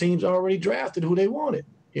all these teams already drafted who they wanted,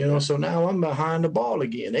 so now I'm behind the ball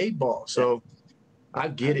again, 8 ball. So I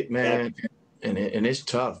get it, man. And it's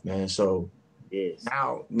tough, man. So yes.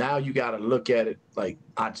 now you got to look at it like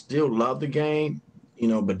I still love the game,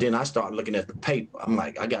 but then I start looking at the paper. I'm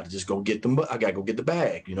like, I got to just go get I got to go get the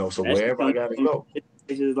bag, so wherever I got to go.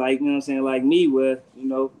 It's just like, you know what I'm saying, like me, where,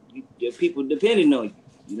 your people depending on you.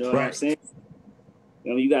 You know what I'm saying?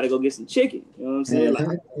 You got to go get some chicken. You know what I'm saying?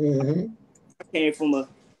 Like, I came from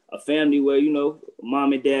a family where,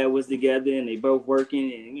 mom and dad was together and they both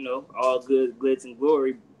working and, all good glitz and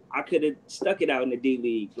glory. I could have stuck it out in the D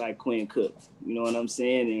League like Quinn Cook. You know what I'm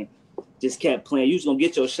saying? And just kept playing. You was going to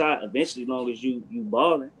get your shot eventually as long as you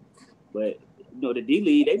balling. But, the D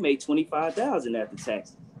League, they made $25,000 after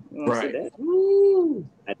taxes. You know what I'm saying?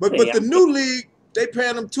 But the new league, they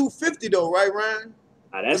paying them $250 though, right, Ryan?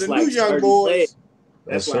 That's for the like new young boys. Players.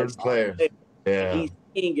 That's certain players. Yeah. Each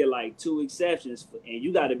team get like 2 exceptions, and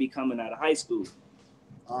you got to be coming out of high school.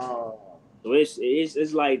 Oh. So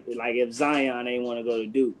it's like if Zion ain't want to go to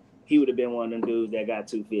Duke, he would have been one of them dudes that got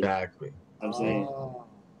 250. Exactly. I'm saying.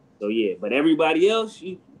 So yeah, but everybody else,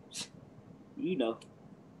 you know.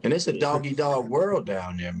 And it's a dog world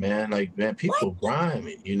down there, man. Like, man, people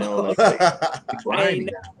grinding, like grinding.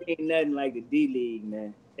 Ain't nothing like the D League,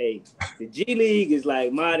 man. Hey, the G League is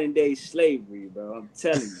like modern day slavery, bro. I'm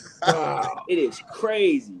telling you. Wow. It is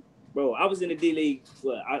crazy, bro. I was in the D League.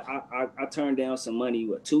 I turned down some money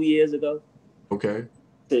 2 years ago. Okay.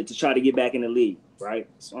 To try to get back in the league, right?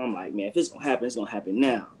 So I'm like, man, if it's gonna happen, it's gonna happen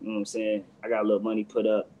now. You know what I'm saying? I got a little money put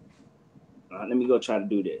up. Let me go try to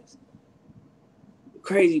do this. The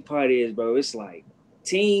crazy part is, bro, it's like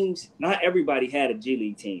teams. Not everybody had a G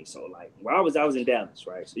League team. So like, where I was in Dallas,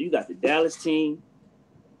 right? So you got the Dallas team.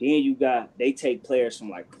 Then they take players from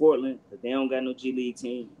like Portland, but they don't got no G League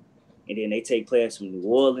team. And then they take players from New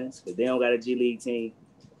Orleans, but they don't got a G League team.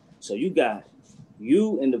 So you got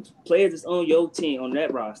you and the players that's on your team, on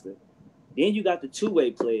that roster. Then you got the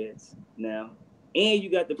two-way players now. And you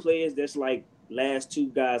got the players that's like last 2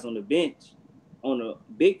 guys on the bench on a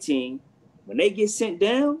big team. When they get sent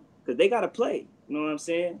down, because they got to play, you know what I'm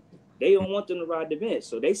saying? They don't want them to ride the bench.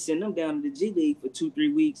 So they send them down to the G League for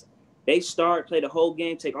 2-3 weeks. They start, play the whole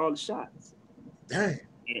game, take all the shots. Dang.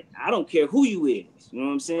 And I don't care who you is. You know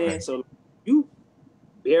what I'm saying? Right. So you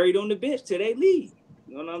buried on the bench till they leave.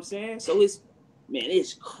 You know what I'm saying? So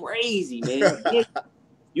it's crazy, man.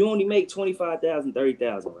 You only make $25,000,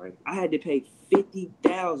 $30,000, right? I had to pay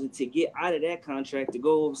 $50,000 to get out of that contract to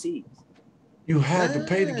go overseas. You had to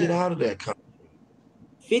pay to get out of that contract.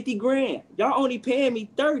 $50,000. Y'all only paying me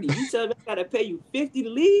 $30,000. You tell me I gotta pay you $50,000 to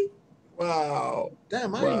leave? Wow.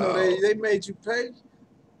 Damn, I didn't know they made you pay.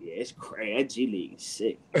 Yeah, it's crazy. That G League is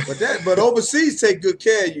sick. But overseas take good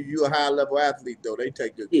care of you. You a high level athlete though. They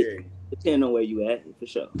take good care of you. Depending on where you at, for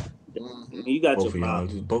sure. Mm-hmm. You got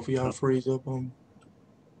both of y'all freeze up on me?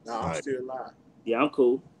 No, I'm still alive. Yeah, I'm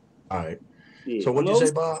cool. All right. Yeah. So what'd you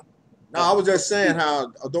say, Bob? No, I was just saying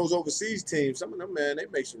how those overseas teams, some of them, man, they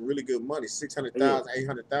make some really good money. 600,000,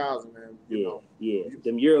 800,000, man. Yeah.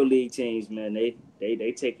 Them Euro League teams, man, they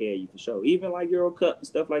take care of you for sure. Even like Euro Cup and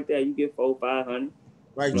stuff like that, you get 400-500.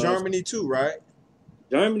 Right, Germany too, right?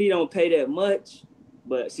 Germany don't pay that much,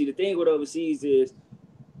 but see the thing with overseas is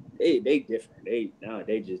they different.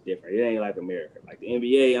 They just different. It ain't like America. Like the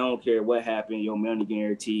NBA, I don't care what happened, your money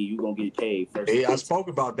guarantee, you gonna get paid first. Hey, I spoke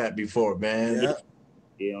about that before, man. Yeah.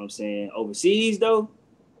 You know what I'm saying? Overseas though,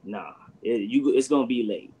 nah. It's gonna be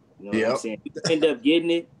late. You know what I'm saying? You end up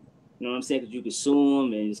getting it, you know what I'm saying? Because you can sue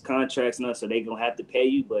them and it's contracts and so they gonna have to pay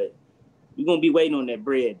you, but you're gonna be waiting on that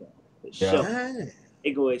bread though. For sure.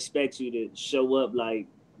 They gonna expect you to show up like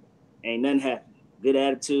ain't nothing happening. Good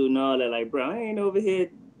attitude and all that. Like, bro, I ain't over here.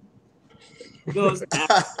 You know what I'm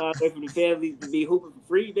saying? From the family to be hooping for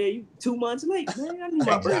free, man. You 2 months late, man. I need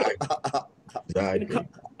my bread. Exactly.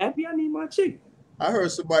 Happy, I need my chicken. I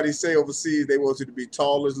heard somebody say overseas they want you to be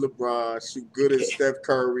tall as LeBron, shoot good as Steph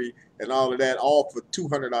Curry, and all of that, all for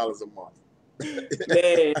 $200 a month.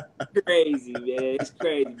 Man, crazy, man. It's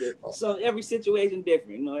crazy. But so every situation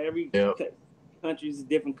different. You know, every countries is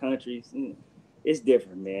different countries. You know, it's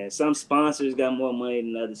different, man. Some sponsors got more money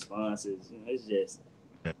than other sponsors. You know, it's just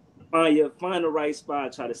find the right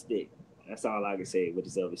spot, try to stick. That's all I can say with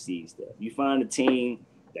this overseas stuff. You find a team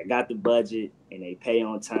that got the budget and they pay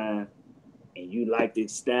on time, and you like the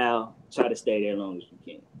style, try to stay there as long as you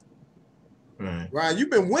can. Right. Ryan, you've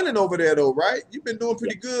been winning over there though, right? You've been doing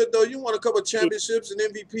pretty good though. You won a couple of championships and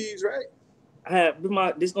MVPs, right?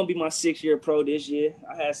 This is gonna be my 6th year pro this year.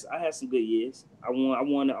 I had some good years. I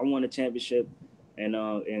won a championship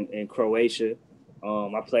in Croatia.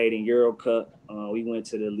 I played in Euro Cup. We went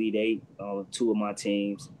to the Elite Eight. 2 of my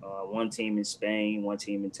teams. One team in Spain, one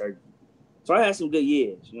team in Turkey. So I had some good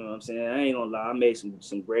years. You know what I'm saying? I ain't gonna lie. I made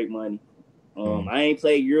some great money. I ain't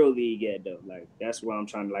played EuroLeague yet though. Like that's where I'm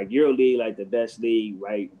trying to EuroLeague, like the best league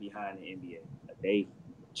right behind the NBA. Like, they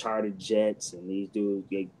chartered jets and these dudes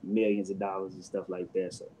get millions of dollars and stuff like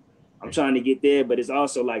that. So I'm trying to get there, but it's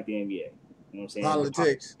also like the NBA. You know what I'm saying?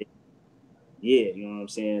 Politics. Yeah, you know what I'm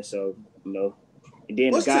saying? So, you know. And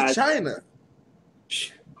then what's the guys, to China?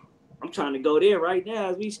 I'm trying to go there right now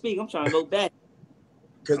as we speak. I'm trying to go back.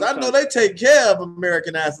 Because I know they take care of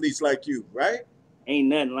American athletes like you, right? Ain't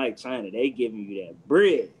nothing like China. They giving you that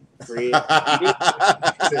bread. They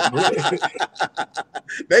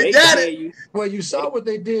got it. You. Well, you saw what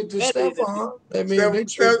they did to Steph. I mean, they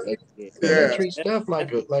treat Steph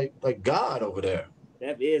like God over there.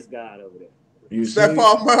 Steph is God over there. You Steph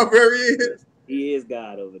where he is. He is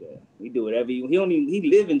God over there. He do whatever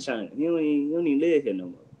he live in China. He don't even live here no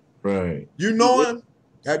more. Right. You know him?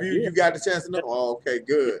 Have you you got the chance to know? Oh, okay,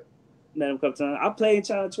 good. Met him a couple times. I played in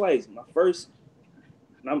China twice.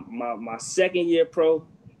 My 2nd year pro,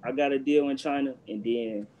 I got a deal in China, and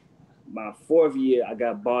then my 4th year, I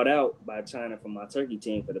got bought out by China from my Turkey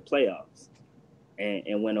team for the playoffs,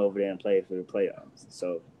 and went over there and played for the playoffs.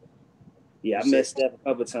 So, yeah, I met Steph a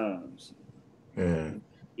couple times. Yeah,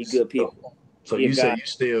 he good people. So you say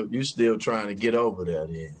you still trying to get over there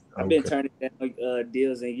then? I've been turning down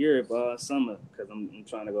deals in Europe all summer because I'm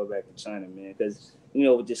trying to go back to China, man. Because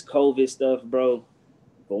with this COVID stuff, bro.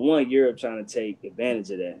 For one, Europe trying to take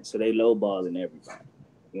advantage of that, so they lowballing everybody.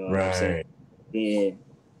 You know what I'm saying? Then,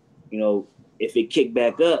 if it kick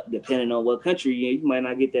back up, depending on what country you're in, you might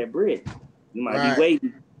not get that bread. You might be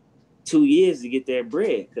waiting 2 years to get that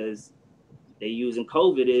bread because they using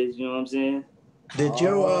COVID as, you know what I'm saying? Did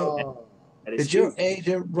your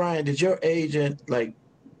agent, Brian,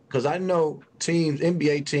 because I know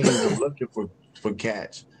NBA teams are looking for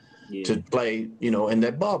cats to play, in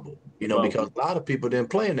that bubble, because a lot of people didn't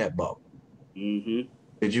play in that bubble. Mm-hmm.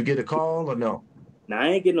 Did you get a call or no? Nah, I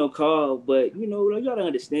ain't get no call, but you gotta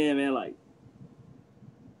understand, man, like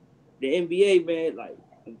the NBA, man, like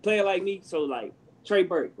a player like me, so like Trey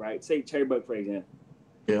Burke, right? Say Trey Burke, for example.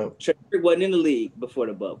 Yeah. Trey Burke wasn't in the league before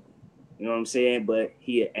the bubble. You know what I'm saying? But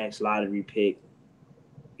he had X lottery pick.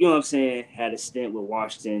 You know what I'm saying? Had a stint with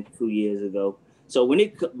Washington 2 years ago. So when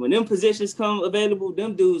them positions come available,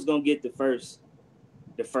 them dudes gonna get the first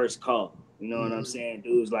call. You know what I'm saying?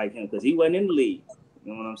 Dudes like him, because he wasn't in the league.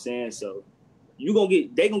 You know what I'm saying? So they gonna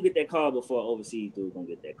get that call before overseas dudes gonna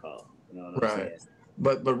get that call. You know what I'm saying?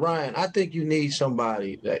 But Ryan, I think you need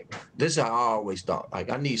somebody this is how I always thought.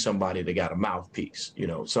 Like I need somebody that got a mouthpiece,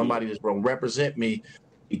 somebody that's gonna represent me,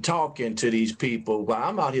 be talking to these people while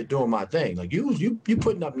I'm out here doing my thing. Like you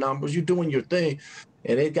putting up numbers, you doing your thing.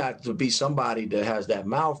 And it got to be somebody that has that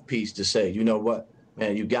mouthpiece to say, you know what,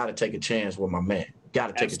 man, you got to take a chance with my man. Got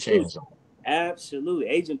to take a chance on him. Absolutely.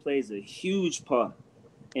 Agent plays a huge part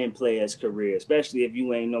in players' career, especially if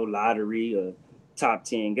you ain't no lottery or top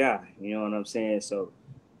 10 guy. You know what I'm saying? So,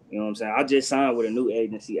 you know what I'm saying? I just signed with a new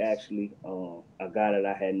agency, actually. A guy that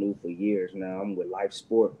I had knew for years now. I'm with Life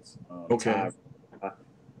Sports. Okay.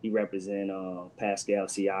 He represent Pascal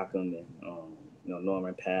Siakam and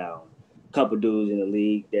Norman Powell. Couple dudes in the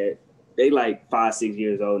league that they like 5-6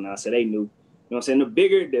 years old now, so they knew. You know what I'm saying?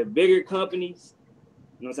 The bigger companies,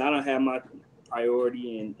 you know what I'm saying? I don't have my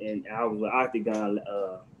priority, and I was with Octagon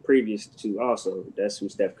previous to also. That's who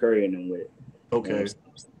Steph Curry and them with. Okay.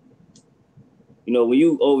 When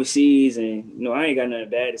you overseas, and I ain't got nothing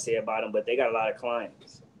bad to say about them, but they got a lot of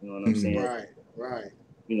clients. You know what I'm saying? Right.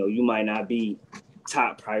 You might not be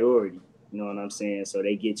top priority. You know what I'm saying? So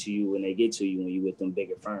they get to you when you with them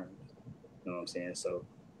bigger firms. You know what I'm saying? So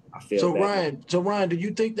I feel Ryan, do you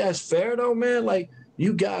think that's fair though, man? Like,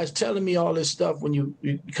 you guys telling me all this stuff when you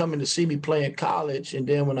coming to see me play in college, and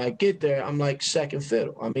then when I get there, I'm like second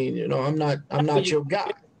fiddle. I mean, you know, I'm not your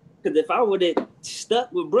guy. Because if I would have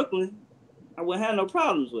stuck with Brooklyn, I wouldn't have no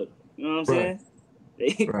problems with them. You know what I'm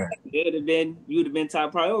saying? Right. You would have been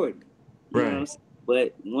top priority. You know what I'm saying?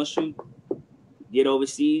 But once you get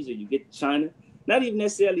overseas or you get to China, not even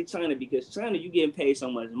necessarily China, because China, you getting paid so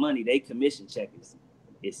much money, they commission check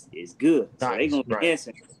is good. So Nice. they gonna be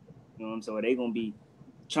answering. You know what I'm saying? They gonna be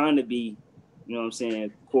trying to be, you know what I'm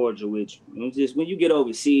saying, cordial with you. You know, just when you get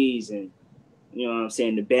overseas and you know what I'm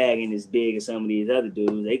saying, the bag ain't as big as some of these other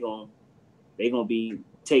dudes, they gonna be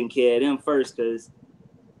taking care of them first because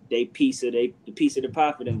the piece of the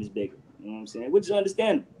pie for them is bigger. You know what I'm saying? Which is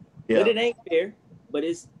understandable. Yeah. But it ain't fair. But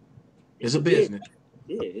it's a business.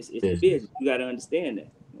 Yeah, it's a business. You gotta understand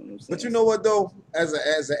that. You know what I'm saying? But you know what though, as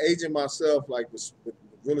an agent myself, like with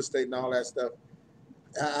real estate and all that stuff,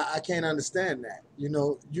 I can't understand that. You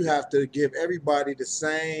know, you have to give everybody the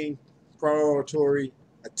same priority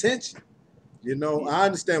attention. You know, I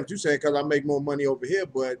understand what you're saying because I make more money over here,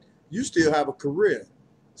 but you still have a career.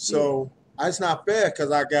 So it's not fair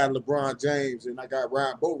because I got LeBron James and I got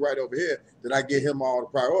Ryan Boatright over here that I give him all the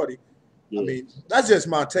priority. I mean, that's just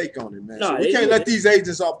my take on it, man. No, so we can't let these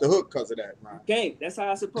agents off the hook because of that, man. Can't. That's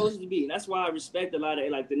how it's supposed to be. That's why I respect a lot of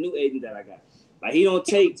like the new agent that I got. Like he don't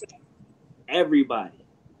take everybody.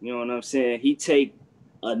 You know what I'm saying? He take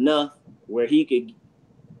enough where he could,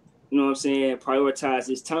 you know what I'm saying, prioritize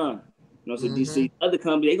his time. You know, so these other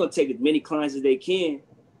companies, they're gonna take as many clients as they can.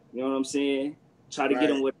 You know what I'm saying? Try to get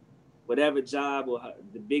them with whatever job or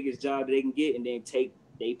the biggest job that they can get, and then take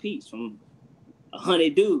their piece from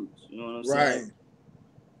 100 dudes. You know what I'm saying?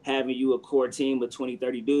 Having you a core team of 20,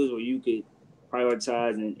 30 dudes where you could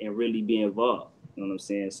prioritize and really be involved. You know what I'm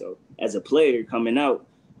saying? So as a player coming out,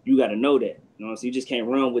 you got to know that. You know, so you just can't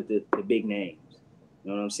run with the big names.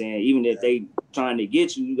 You know what I'm saying? Even if they trying to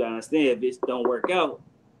get you, you got to understand if it don't work out,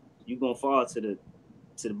 you're going to fall to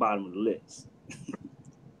the bottom of the list.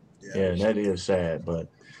 Yeah, that is sad, but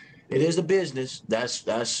it is a business.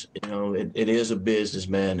 That's you know, it is a business,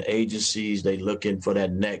 man. Agencies, they looking for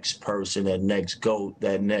that next person, that next GOAT,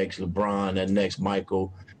 that next LeBron, that next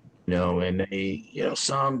Michael, you know, and they, you know,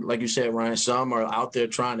 some, like you said, Ryan, some are out there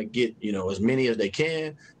trying to get, you know, as many as they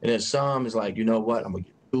can. And then some is like, you know what, I'm going to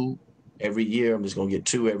get 2 every year. I'm just going to get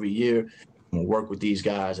 2 every year. I'm going to work with these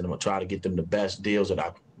guys and I'm going to try to get them the best deals that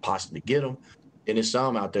I possibly get them. And there's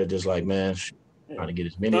some out there just like, man, trying to get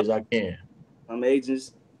as many as I can. Some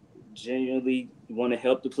agents genuinely want to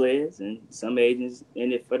help the players, and some agents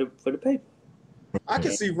in it for the paper. I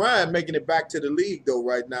can see Ryan making it back to the league though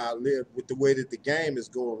right now, with the way that the game is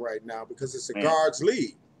going right now, because it's a guards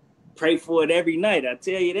league. Pray for it every night. I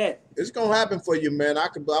tell you that. It's gonna happen for you, man. I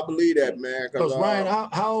believe that, man. Because Ryan,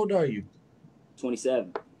 how old are you?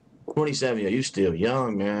 27. 27. Yeah, you still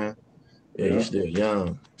young, man. Yeah, you still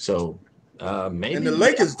young. So maybe. And the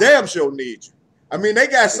Lakers damn sure need you. I mean, they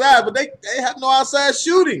got size, but they have no outside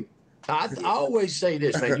shooting. I always say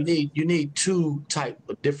this, man. You need 2 type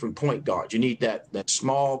of different point guards. You need that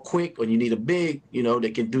small, quick, or you need a big, you know,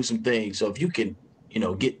 that can do some things. So if you can, you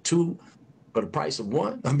know, get 2 for the price of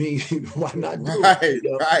 1, I mean, why not do it?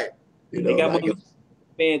 You know? Right. You know, they got my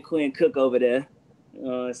man Quinn Cook over there. You know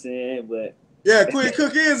what I'm saying? But yeah, Quinn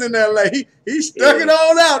Cook is in LA. He stuck it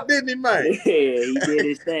all out, didn't he, man? Yeah, he did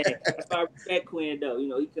his thing. That's why I respect Quinn, though. You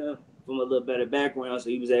know, he come from a little better background, so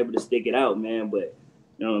he was able to stick it out, man. But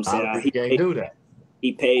you know what I'm saying? He can't do that.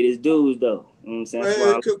 He paid his dues, though. You know what I'm saying?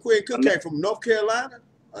 Well, Quinn Cook came from North Carolina?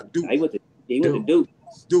 Duke. He went to Duke.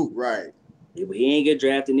 Duke, right. Yeah, but he ain't get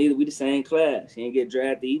drafted neither. We the same class. He ain't get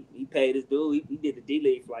drafted. He paid his dues. He did the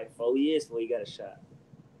D-League for like 4 years before he got a shot.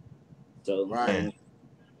 So,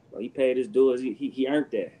 he paid his dues. He earned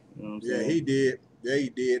that. You know what I'm saying? Yeah, he did. Yeah, he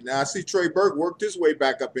did. Now, I see Trey Burke worked his way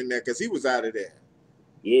back up in there because he was out of there.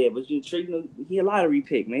 Yeah, but you treating him, he a lottery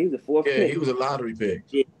pick, man. He was a 4th pick. Yeah, he was a lottery pick.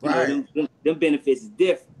 Yeah, right. Them benefits is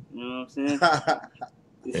different. You know what I'm saying?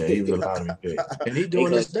 Yeah, he was a lottery pick. And he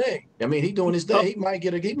doing his thing. I mean, he doing his thing. He might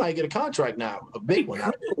get a contract now, a big one.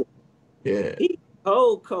 Yeah. He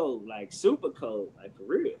cold, like super cold, like for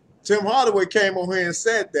real. Tim Hardaway came on here and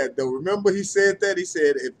said that, though. Remember he said that? He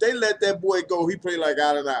said, if they let that boy go, he play like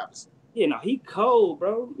Allen Iverson. Yeah, no, he cold,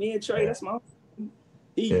 bro. Me and Trey, that's my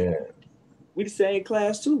we the same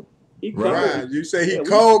class, too. He cold. Right. You say he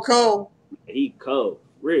cold? He cold.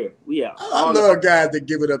 Real. We out. I love guys that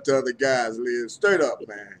give it up to other guys, Liz. Straight up,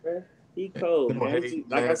 man. He cold, man.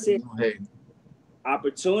 Like I said,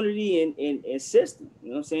 opportunity and system. You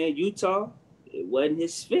know what I'm saying? Utah, it wasn't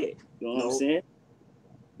his fit. You know what I'm saying?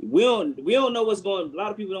 we don't know what's going. A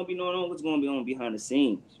lot of people don't be knowing what's going to be on behind the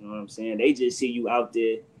scenes. You know what I'm saying? They just see you out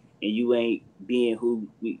there and you ain't being who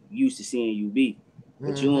we used to seeing you be.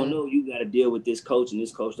 But you don't know you got to deal with this coach, and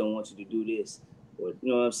this coach don't want you to do this. Or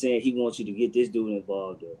you know what I'm saying? He wants you to get this dude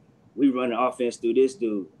involved. Or we run the offense through this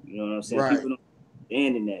dude. You know what I'm saying? Right. People don't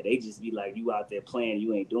understand in that. They just be like, you out there playing,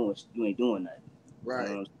 you ain't doing nothing. Right.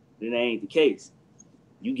 You know, that ain't the case.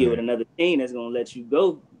 You get with another team that's gonna let you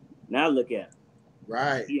go. Now look at him.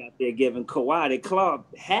 Right. He out there giving Kawhi the claw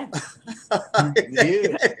half.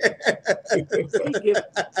 Yeah. He giving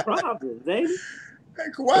problems, ain't he? Hey,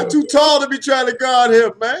 Kawhi too tall to be trying to guard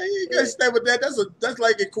him, man. He can't stay with that. That's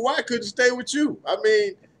like if Kawhi couldn't stay with you. I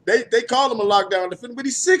mean, they call him a lockdown defender, but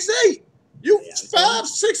he's 6'8". You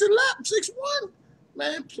 5'6", 6'1".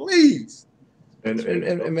 Man, please.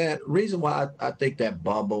 And man, reason why I think that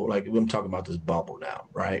bubble, like I'm talking about this bubble now,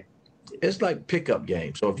 right? It's like pickup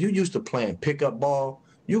game. So if you used to playing pickup ball,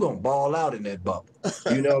 you're going to ball out in that bubble,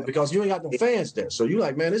 you know, because you ain't got no fans there. So you're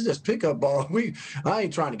like, man, it's just pickup ball. I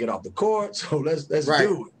ain't trying to get off the court, so let's Right.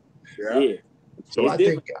 do it. Yeah. So It's I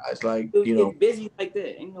different. think guys like, You you know, get busy like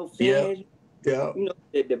that. Ain't no fans. yeah. You know,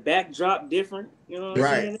 the backdrop different. You know what I'm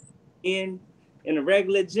Right. saying? In a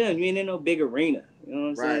regular gym, you ain't in no big arena. You know what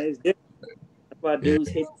I'm saying? Right. It's different. That's why dudes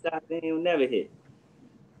hit shots they ain't never hit.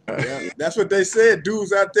 Yeah, that's what they said.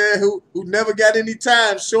 Dudes out there who never got any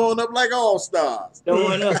time showing up like all-stars.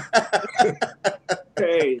 Showing up.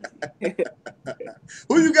 Crazy.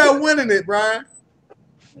 Who you got winning it, Brian?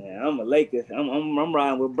 Yeah, I'm a Laker. I'm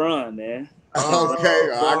riding with Bron, man. Okay,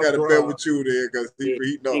 I got to bet Bron. with you there because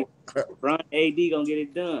he know. Bron AD gonna get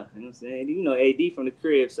it done. You know what I'm saying? You know AD from the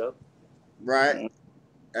crib, so. Right.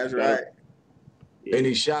 That's right. Yeah.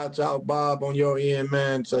 Any shouts out, Bob, on your end,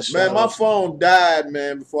 man? Man, my phone died,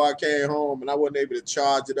 man, before I came home, and I wasn't able to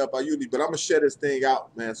charge it up. But I'm gonna shut this thing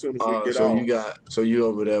out, man, as soon as we get off. So you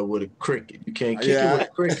over there with a cricket. You can't kick it with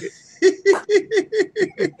a cricket.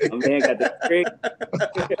 My man got the cricket.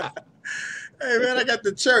 Hey, man, I got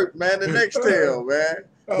the chirp, man, the next tail, man.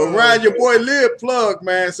 But Ryan, your boy Liv plug,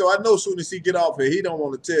 man. So I know as soon as he get off here, he don't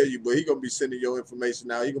want to tell you, but he gonna be sending your information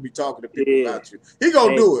now. He gonna be talking to people about you. He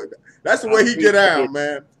gonna do it. That's the way he get out,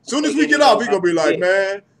 man. As soon as we get off, he gonna be like,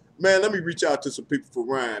 man, let me reach out to some people for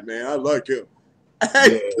Ryan, man. I like him.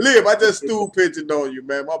 Hey, Liv, I just stool pigeoned on you,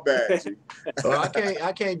 man. My bad, G. Well,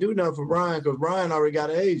 I can't do nothing for Ryan because Ryan already got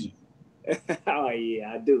an agent. Oh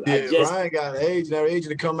yeah, I do. Yeah, Ryan got an agent. That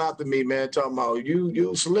agent to come out to me, man, talking about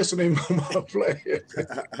you soliciting my player.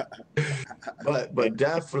 but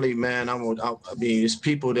definitely, man, I mean, it's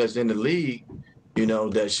people that's in the league, you know,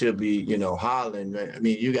 that should be, you know, hollering. Man. I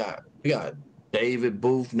mean, you got David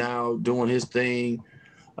Booth now doing his thing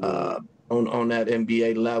on that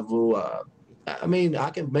NBA level. I mean,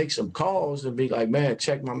 I can make some calls and be like, man,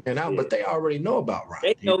 check my man out, but they already know about Ryan.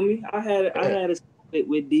 They know me. I had a split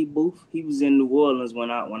with D Booth. He was in New Orleans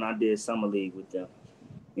when I did summer league with them.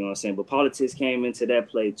 You know what I'm saying? But politics came into that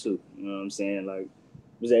play too. You know what I'm saying? Like,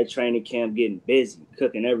 was at training camp getting busy,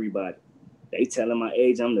 cooking everybody. They telling my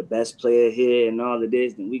age I'm the best player here and all of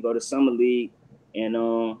this. Then we go to summer league,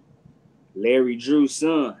 and Larry Drew's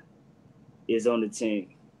son is on the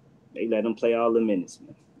team. They let him play all the minutes,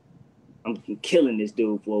 man. I'm killing this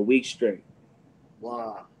dude for a week straight.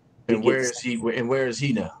 Wow. And where is he? And where is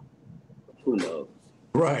he now? Who knows?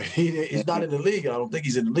 Right. He's not in the league. I don't think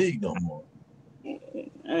he's in the league no more.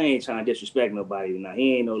 I ain't trying to disrespect nobody now.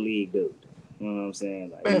 He ain't no league dude. You know what I'm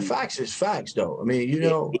saying? Like, man, facts is facts, though. I mean, you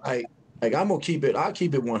know, like I'm gonna keep it. I'll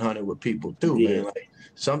keep it 100 with people too, man. Like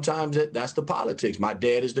sometimes that's the politics. My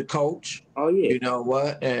dad is the coach. Oh yeah. You know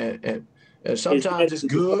what? And sometimes it's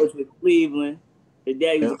good. With Cleveland. His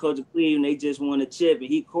daddy was the coach of Cleveland. They just won a chip, and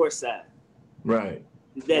he courtside. Right.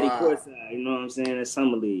 His daddy courtside. You know what I'm saying? In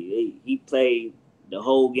summer league, he played the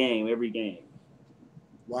whole game, every game.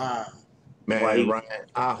 Wow. Man, Ryan,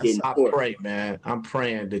 I pray, man. I'm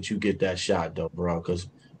praying that you get that shot, though, bro, because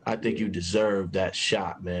I think you deserve that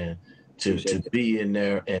shot, man, to be in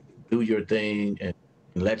there and do your thing and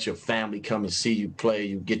let your family come and see you play.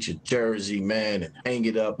 You get your jersey, man, and hang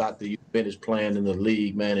it up after you finish playing in the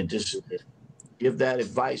league, man, and just give that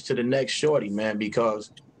advice to the next shorty, man,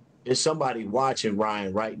 because there's somebody watching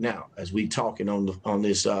Ryan right now as we talking on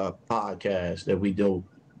this podcast that we do,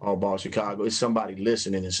 All Ball Chicago. It's somebody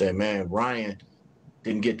listening and saying, man, Ryan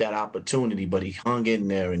didn't get that opportunity, but he hung in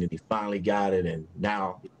there and then he finally got it. And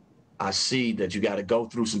now I see that you got to go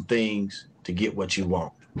through some things to get what you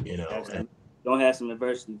want, you know. Don't have some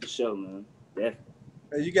adversity for sure, man. Definitely.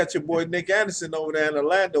 Hey, you got your boy Nick Anderson over there in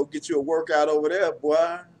Orlando. Get you a workout over there,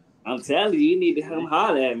 boy. I'm telling you, you need to come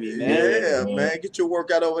holler at me, man. Yeah, man. Get your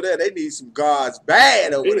workout over there. They need some guards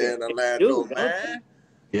bad over there in Orlando, man.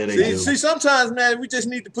 Yeah, they do. See, sometimes, man, we just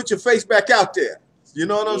need to put your face back out there. You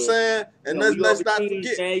know what I'm saying? And let's not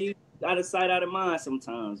forget. Man, you out of sight, out of mind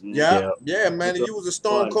sometimes, man. Yeah, man. And you was a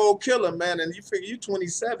stone cold killer, man. And you figure you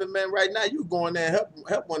 27, man. Right now, you going there and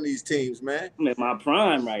help one of these teams, man. I'm in my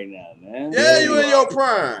prime right now, man. Yeah, you in your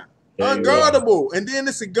prime. Unguardable. And then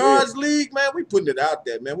it's a guards league, man. We putting it out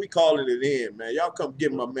there, man. We calling it in, man. Y'all come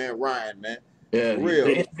get my man Ryan, man. Yeah, for real.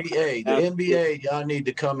 The NBA, y'all need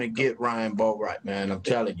to come and get Ryan Boatright, man. I'm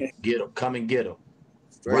telling you, get him. Come and get him.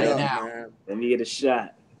 Straight right up, now. Man. Let me get a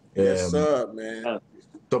shot. Yes, sir, man.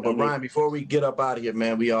 So, but Ryan, before we get up out of here,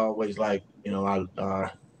 man, we always like,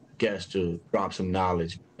 our guests to drop some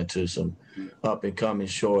knowledge into some up and coming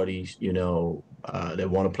shorties, that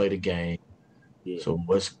want to play the game. Yeah. So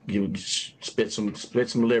you spit some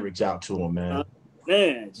lyrics out to them, man.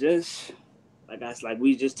 Man, just like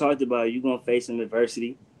we just talked about, you're gonna face some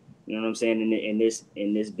adversity. You know what I'm saying? In this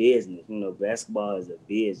business, basketball is a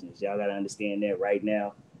business. Y'all gotta understand that right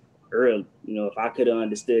now. Early, if I could have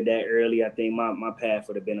understood that early, I think my path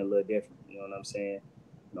would have been a little different. You know what I'm saying?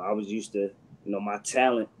 I was used to, my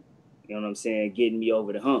talent, getting me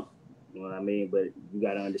over the hump. You know what I mean? But you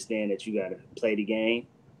got to understand that you got to play the game,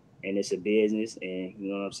 and it's a business, and you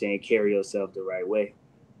know what I'm saying, carry yourself the right way.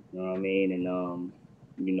 You know what I mean? And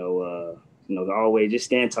always just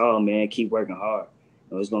stand tall, man. Keep working hard.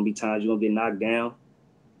 There's gonna be times you're gonna get knocked down.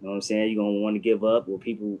 You know what I'm saying? You're gonna want to give up, or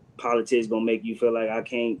politics gonna make you feel like I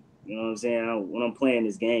can't. You know what I'm saying? When I'm playing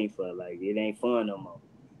this game for, it ain't fun no more.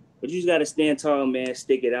 But you just gotta stand tall, man.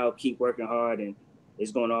 Stick it out. Keep working hard, and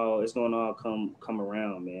it's gonna all come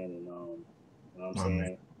around, man. And you know what I'm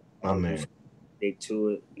saying? My man. Stick to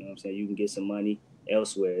it. You know what I'm saying? You can get some money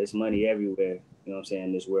elsewhere. There's money everywhere. You know what I'm saying?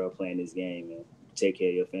 In this world, playing this game, man. Take care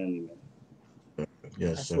of your family, man.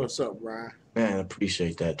 Yes, That's sir. what's up, Ryan. Man, I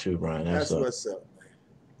appreciate that too, Ryan. That's what's up.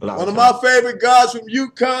 One of my favorite guys from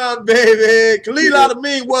UConn, baby. Khalil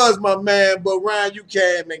Al-Amin was my man, but Ryan, you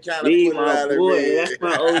came and kind of put it out of me. That's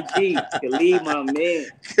my OG. Khalil, my man.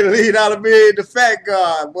 Khalil Al-Amin, the fat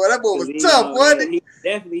guy. Boy, that boy was tough, wasn't he? He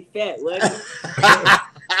definitely fat, wasn't he?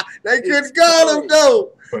 They couldn't guard him,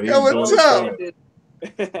 though. That was tough.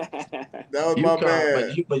 That was my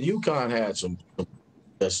man. But UConn had some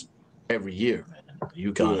that's every year, man.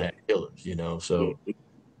 UConn had killers, so.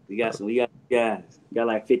 We got guys. We got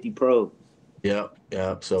like 50 pros. Yep.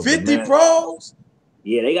 So 50 pros?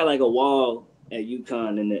 Yeah, they got like a wall at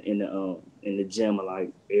UConn in the gym of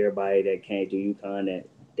like everybody that came to UConn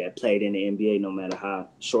that played in the NBA, no matter how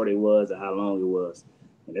short it was or how long it was.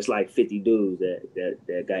 And it's like 50 dudes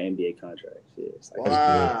that got NBA contracts. Yeah, it's like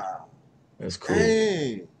wow. That's cool.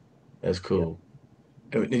 Dang. That's cool.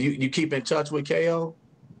 Yeah. You keep in touch with KO?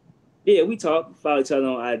 Yeah, we talk. Follow each other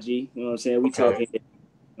on IG. You know what I'm saying? We talking.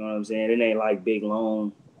 You know what I'm saying? It ain't like big,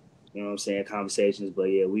 long, you know what I'm saying, conversations. But,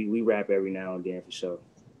 yeah, we rap every now and then for sure. All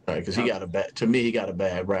right, because he got a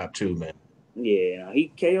bad rap too, man. Yeah,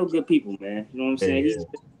 KO good people, man. You know what I'm saying? Yeah.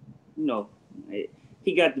 He's,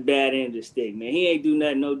 he got the bad end of the stick, man. He ain't do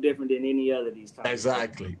nothing no different than any other of these guys.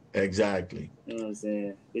 Exactly. You know what I'm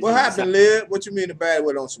saying? What happened, Lib? What you mean the bad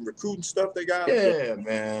one on some recruiting stuff they got? Yeah,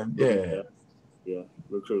 man. Yeah.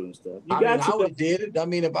 Recruiting stuff. I would have did it. I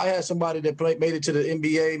mean, if I had somebody that made it to the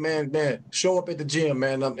NBA, man, show up at the gym,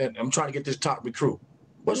 man. I'm trying to get this top recruit.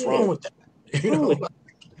 What's wrong with that?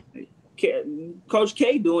 Coach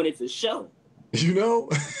K doing it for sure.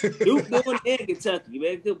 Duke doing it in Kentucky,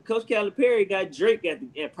 man. Coach Calipari got Drake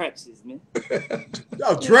at practices, man.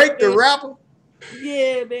 Oh, Drake the rapper?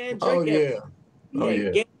 Yeah, man. Drake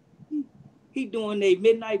yeah. He doing their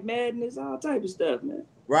Midnight Madness, all type of stuff, man.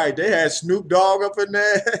 Right, they had Snoop Dogg up in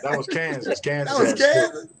there. That was Kansas. That was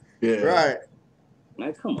Kansas. Yeah, right.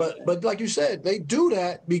 Man, come on, but like you said, they do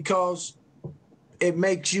that because it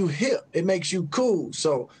makes you hip. It makes you cool.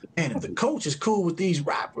 So, man, if the coach is cool with these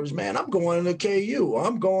rappers, man, I'm going to KU.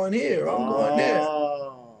 I'm going here. I'm going there.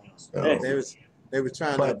 So, they were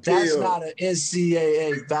trying to appeal. But that's not an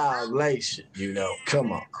NCAA violation.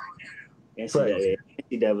 Come on. NCAA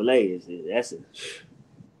that's a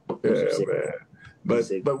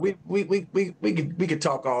man. But we could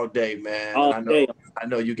talk all day, man. I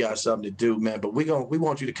know you got something to do, man. But we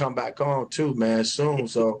want you to come back on too, man, soon.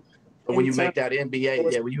 So when you make that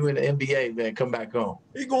NBA, when you in the NBA, man, come back on.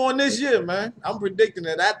 He going this year, man. I'm predicting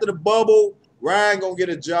that after the bubble, Ryan gonna get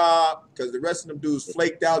a job because the rest of them dudes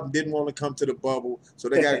flaked out and didn't want to come to the bubble, so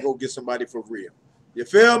they gotta go get somebody for real. You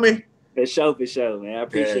feel me? For sure, man. I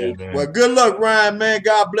appreciate it. Well, good luck, Ryan, man.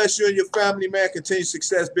 God bless you and your family, man. Continued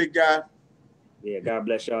success, big guy. Yeah, God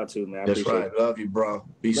bless y'all too, man. That's right. Love you, bro.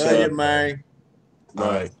 Be safe. Love you, man. All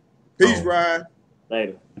right. Peace, Ryan.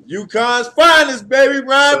 Later. UConn's finest, baby,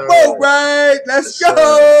 Ryan Boatright. Let's Yes,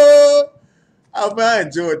 go. Oh man, I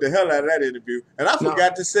enjoyed the hell out of that interview, and I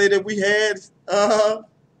forgot to say that we had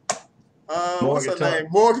what's her name,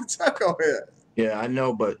 Morgan Tuck on here. Yeah, I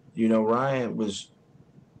know, but you know, Ryan was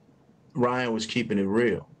keeping it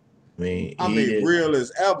real. I mean, real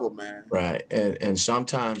as ever, man. Right, and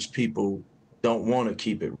sometimes people don't want to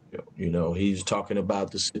keep it real. You know, he's talking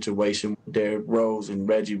about the situation with Derrick Rose and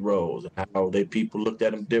Reggie Rose, and how people looked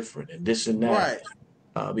at him different, and this and that,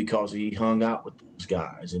 because he hung out with those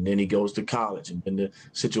guys, and then he goes to college, and then the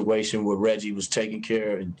situation where Reggie was taking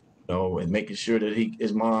care and making sure that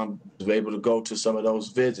his mom was able to go to some of those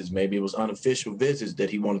visits. Maybe it was unofficial visits that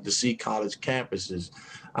he wanted to see college campuses.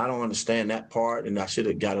 I don't understand that part, and I should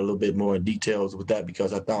have got a little bit more in details with that,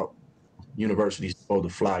 because I thought universities supposed to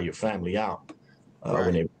fly your family out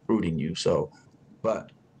when they're recruiting you. So,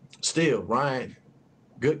 but still, Ryan,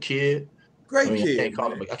 good kid. Great kid. I can't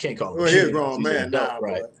call him a well, kid. He's a grown man adult, now,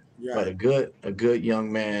 right? But a good young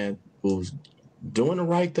man who's doing the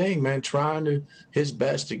right thing, man, trying his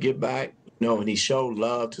best to get back. And he showed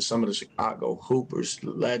love to some of the Chicago Hoopers,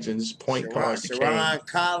 legends, point guards. Sharon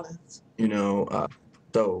Collins.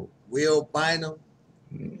 So Will Bynum.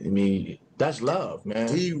 I mean, that's love, man.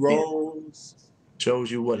 D Rose.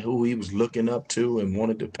 Shows you who he was looking up to and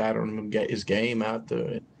wanted to pattern him, get his game out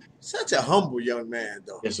there. Such a humble young man,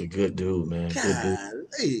 though. That's a good dude, man.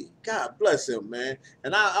 God bless him, man.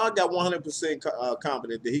 And I got 100%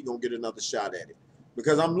 confident that he's going to get another shot at it.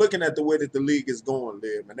 Because I'm looking at the way that the league is going,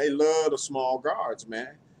 Liv, and they love the small guards,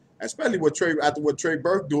 man. Especially after what Trey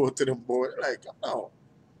Burke doing to them boys. Like, come on.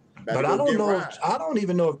 But I don't know. I don't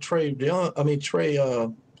even know if Trey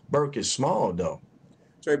Burke is small, though.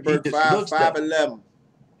 Trey Burke 5'11".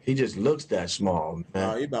 He just looks that small,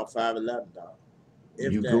 man. No, he's about 5'11", dog.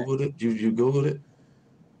 You Googled it? You Googled it?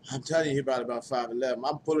 I'm telling you, he's about 5'11".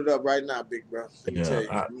 I'm pulling it up right now, big bro. Let me tell you.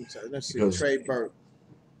 Let's see. Trey Burke.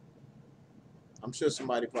 I'm sure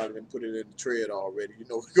somebody probably didn't put it in the tread already. We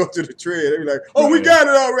go to the tread, they be like, "Oh, we got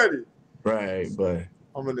it already." Right, but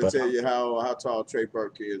I'm going to tell you how tall Trey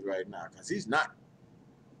Burke is right now, because he's not.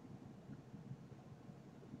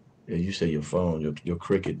 Yeah, you say your phone, your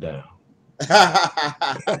cricket down.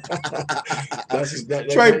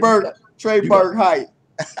 Trey Burke height.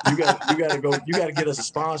 You gotta get us a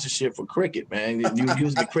sponsorship for cricket, man. You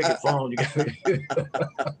use the cricket phone. You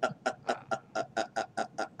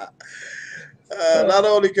not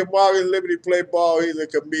only can Marcus Liberty play ball, he's a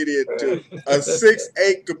comedian too. A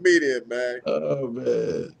 6'8" comedian, man. Oh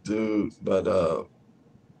man, dude. But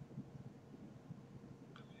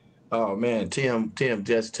oh man, Tim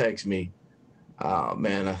just texted me. Oh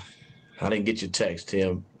man, I didn't get your text,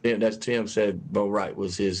 Tim. Tim said Boatright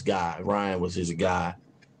was his guy. Ryan was his guy.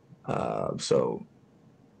 So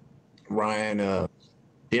Ryan,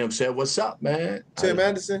 Tim said, "What's up, man?" Tim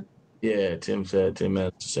Anderson. Yeah, Tim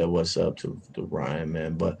Anderson said, "What's up" to Ryan,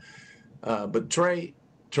 man. But Trey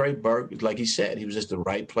Burke, like he said, he was just the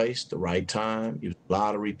right place, the right time. He was a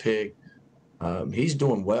lottery pick. He's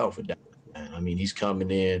doing well for Dallas, man. I mean, he's coming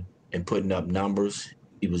in and putting up numbers.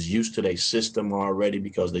 He was used to their system already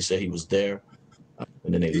because they said he was there.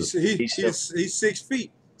 And then he's 6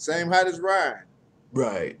 feet, same height as Ryan.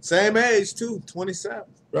 Right. Same age too, 27.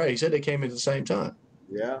 Right. He said they came in at the same time.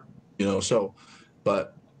 Yeah.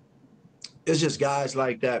 But it's just guys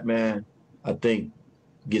like that, man, I think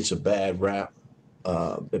gets a bad rap.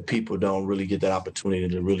 That people don't really get that opportunity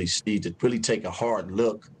to really see, to really take a hard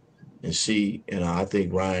look and see. I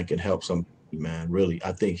think Ryan can help somebody, man. Really,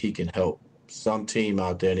 I think he can help some team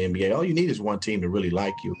out there in the NBA. All you need is one team to really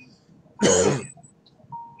like you.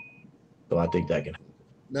 So I think that can help.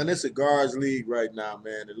 Man, it's a guards league right now,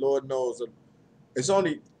 man. And Lord knows it's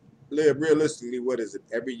only realistically, what is it?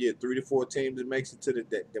 Every year, 3 to 4 teams that makes it to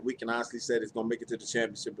that we can honestly say that's gonna make it to the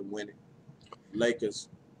championship and win it. Lakers,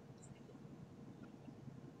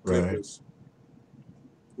 Clippers.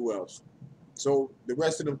 Right. Who else? So the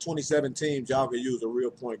rest of them 27 teams, y'all can use a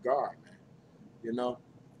real point guard, man.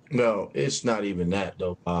 No, it's not even that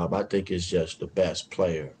though, Bob. I think it's just the best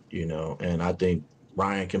player, and I think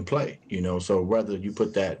Ryan can play, So whether you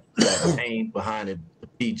put that name behind it, the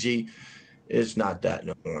PG, it's not that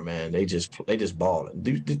no more, man. They just balling.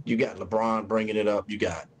 You got LeBron bringing it up. You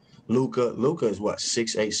got Luka. Luka is what,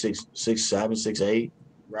 6'8", 6'7", 6'8".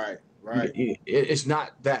 Right. It's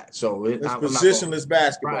not that. So it's positionless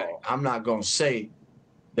basketball. Right. I'm not gonna say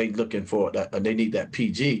they looking for that. They need that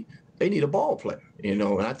PG. They need a ball player, And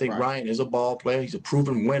I think Ryan is a ball player. He's a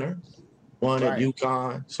proven winner. Won at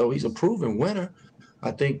UConn, so he's a proven winner. I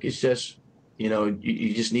think it's just, you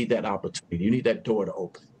just need that opportunity. You need that door to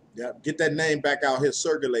open. Yeah, get that name back out here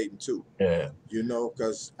circulating too. Yeah. You know,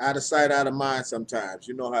 because out of sight, out of mind sometimes.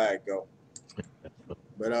 You know how it go.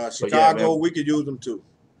 But Chicago, we could use them too.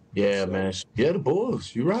 Yeah, so, man. Yeah, the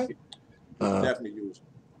Bulls. You're right. We can definitely use them.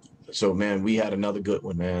 So, man, we had another good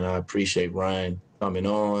one, man. I appreciate Ryan coming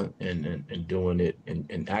on and doing it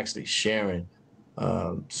and actually sharing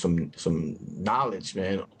some knowledge,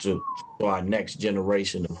 man, to our next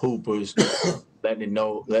generation of hoopers, letting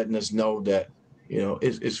us know that, you know,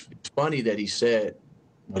 it's funny that he said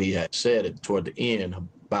what he had said toward the end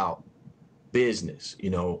about business, you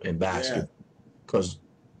know, in basketball. Because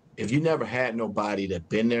if you never had nobody that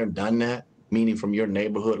been there and done that, meaning from your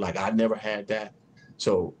neighborhood, like I never had that.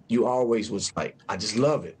 So you always was like, I just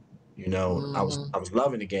love it. You know, I was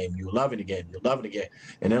loving the game. You were loving the game. You're loving the game.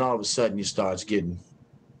 And then all of a sudden you starts getting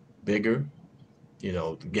bigger. You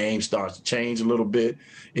know, the game starts to change a little bit.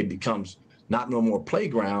 It becomes not no more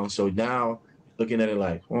playground. So now looking at it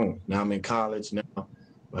like, now I'm in college. Now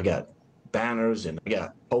I got banners and I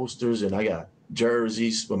got posters and I got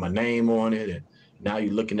jerseys with my name on it. And now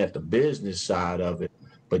you're looking at the business side of it.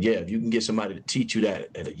 But yeah, if you can get somebody to teach you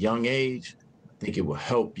that at a young age, I think it will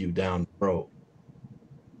help you down the road.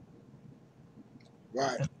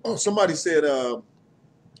 Right. Oh, somebody said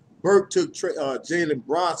Burke took Jalen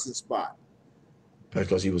Bronson's spot. That's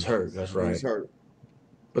because he was hurt. That's right. He was hurt.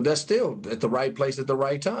 But that's still at the right place at the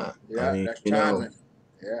right time. Yeah, I mean, that's timing.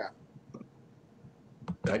 Yeah.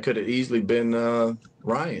 That could have easily been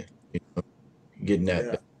Ryan, you know, getting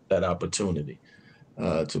that opportunity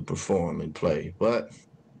to perform and play. But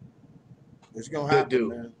it's gonna happen,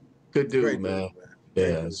 man. Good dude, man.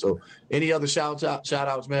 Yeah. So any other shout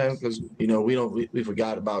outs, man? Because you know we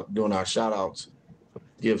forgot about doing our shout outs.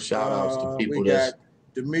 Give shout outs to people. We got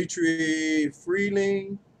Dimitri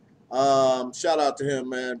Freeling. Shout out to him,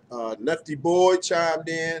 man. Lefty Boy chimed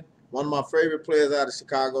in. One of my favorite players out of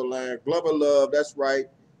Chicagoland. Glover Love, that's right.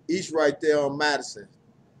 East right there on Madison.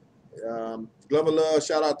 Glover Love,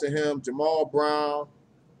 shout out to him. Jamal Brown.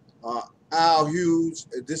 Al Hughes.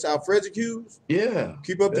 Is this Alfrederick Hughes? Yeah.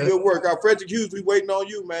 Keep up the good work. Alfrederick Hughes, we waiting on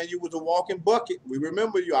you, man. You was a walking bucket. We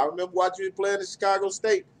remember you. I remember watching you playing in Chicago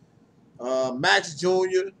State. Max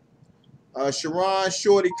Jr., Sharon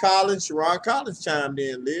Shorty Collins. Sharon Collins chimed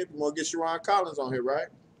in, Liv. You want to get Sharon Collins on here, right?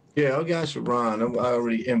 Yeah, I got Sharon. I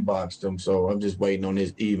already inboxed him, so I'm just waiting on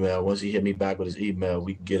his email. Once he hit me back with his email,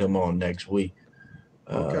 we can get him on next week.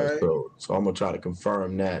 Okay. So I'm going to try to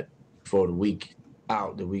confirm that for the week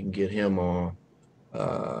out that we can get him on.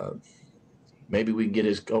 Maybe we can get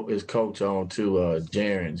his coach on too,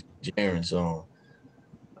 Jaren's on.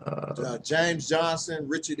 James Johnson,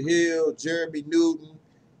 Richard Hill, Jeremy Newton,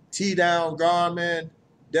 T. Down Garman,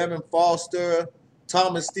 Devin Foster,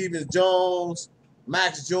 Thomas Stevens Jones,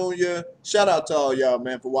 Max Jr. Shout out to all y'all,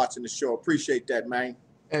 man, for watching the show. Appreciate that, man.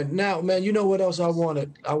 And now, man, you know what else I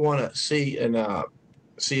want to see and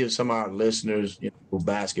see if some of our listeners, you know,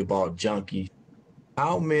 basketball junkies,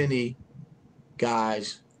 how many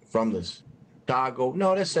guys from the Chicago,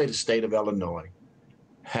 no, let's say the state of Illinois,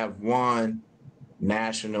 have won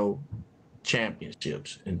national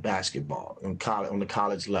championships in basketball on the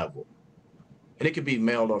college level. And it could be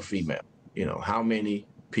male or female. You know, how many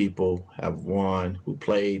people have won who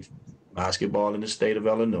played basketball in the state of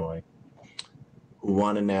Illinois who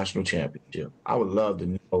won a national championship? I would love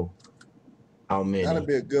to know how many. That'd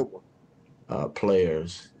be a good one.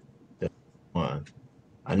 Players that won.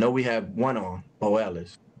 I know we have one on, Bo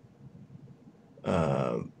Ellis.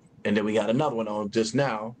 And then we got another one on just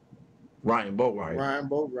now, Ryan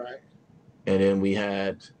Boatright. And then we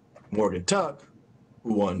had Morgan Tuck,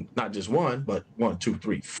 who won not just one, but 1, 2,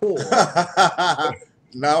 3, 4.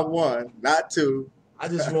 Not one, not two. I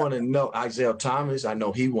just want to know Isaiah Thomas. I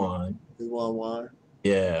know he won. He won one.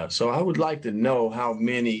 Yeah. So I would like to know how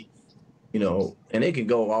many, you know, and they can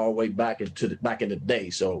go all the way back in the day.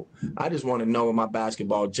 So I just want to know my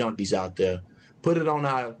basketball junkies out there. Put it on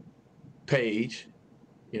our page,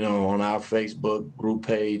 you know, on our Facebook group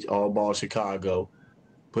page, All Ball Chicago.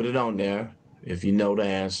 Put it on there. If you know the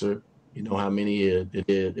answer, you know how many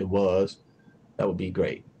it was. That would be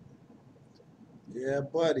great. Yeah,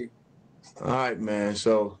 buddy. All right, man.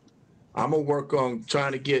 So I'm gonna work on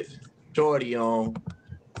trying to get Shorty on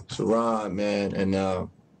Saran, man, and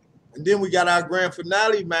then we got our grand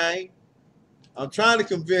finale, man. I'm trying to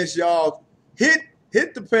convince y'all hit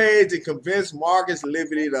the page and convince Marcus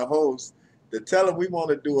Liberty, the host, to tell him we want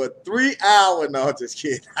to do a 3-hour. No, just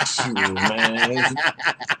kidding. Man.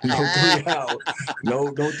 No 3 hours.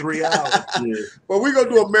 No 3 hours. Yeah. But we're going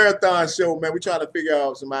to do a marathon show, man. We're trying to figure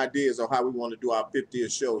out some ideas on how we want to do our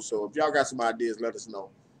 50th show. So if y'all got some ideas, let us know.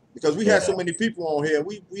 because we had so many people on here.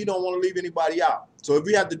 We don't want to leave anybody out. So if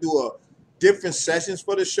we have to do different sessions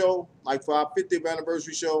for the show, like for our 50th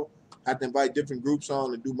anniversary show, have to invite different groups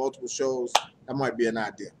on and do multiple shows. That might be an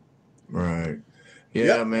idea. Right.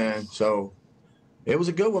 Yeah, man. So it was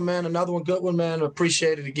a good one, man. Another one, good one, man.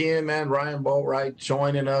 Appreciate it again, man. Ryan Boatright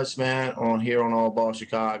joining us, man, on here on All Ball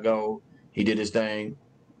Chicago. He did his thing,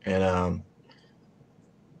 and I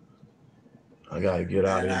gotta get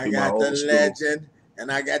out and do my old school. Legend, and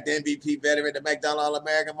I got the MVP veteran, the McDonald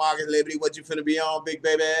All-American Marcus Liberty. What you finna be on, big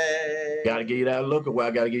baby? Gotta give you that look away.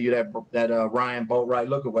 I gotta give you that Ryan Boatright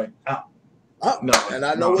look away. No, and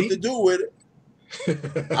I know what to do with it.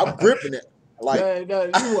 I'm gripping it. Like,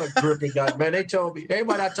 man, you weren't gripping that, man. They told me,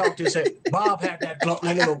 everybody I talked to said, Bob had that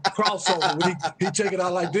little crossover when he take it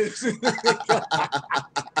out like this.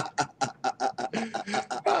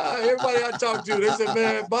 Everybody I talked to, they said,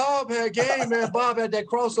 man, Bob had game, man. Bob had that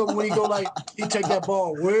crossover when he go like, he take that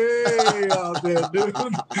ball way out there, dude.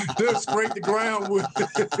 Dude, scrape the ground with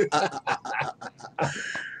it.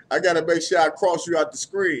 I got to make sure I cross you out the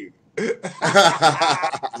screen.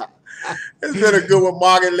 It's been a good one,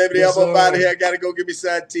 Marcus Liberty. Yes, I'm up out of here. I got to go get me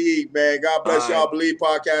something to eat, man. God bless y'all. Believe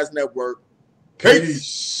Podcast Network.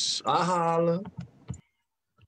 Peace. I holla.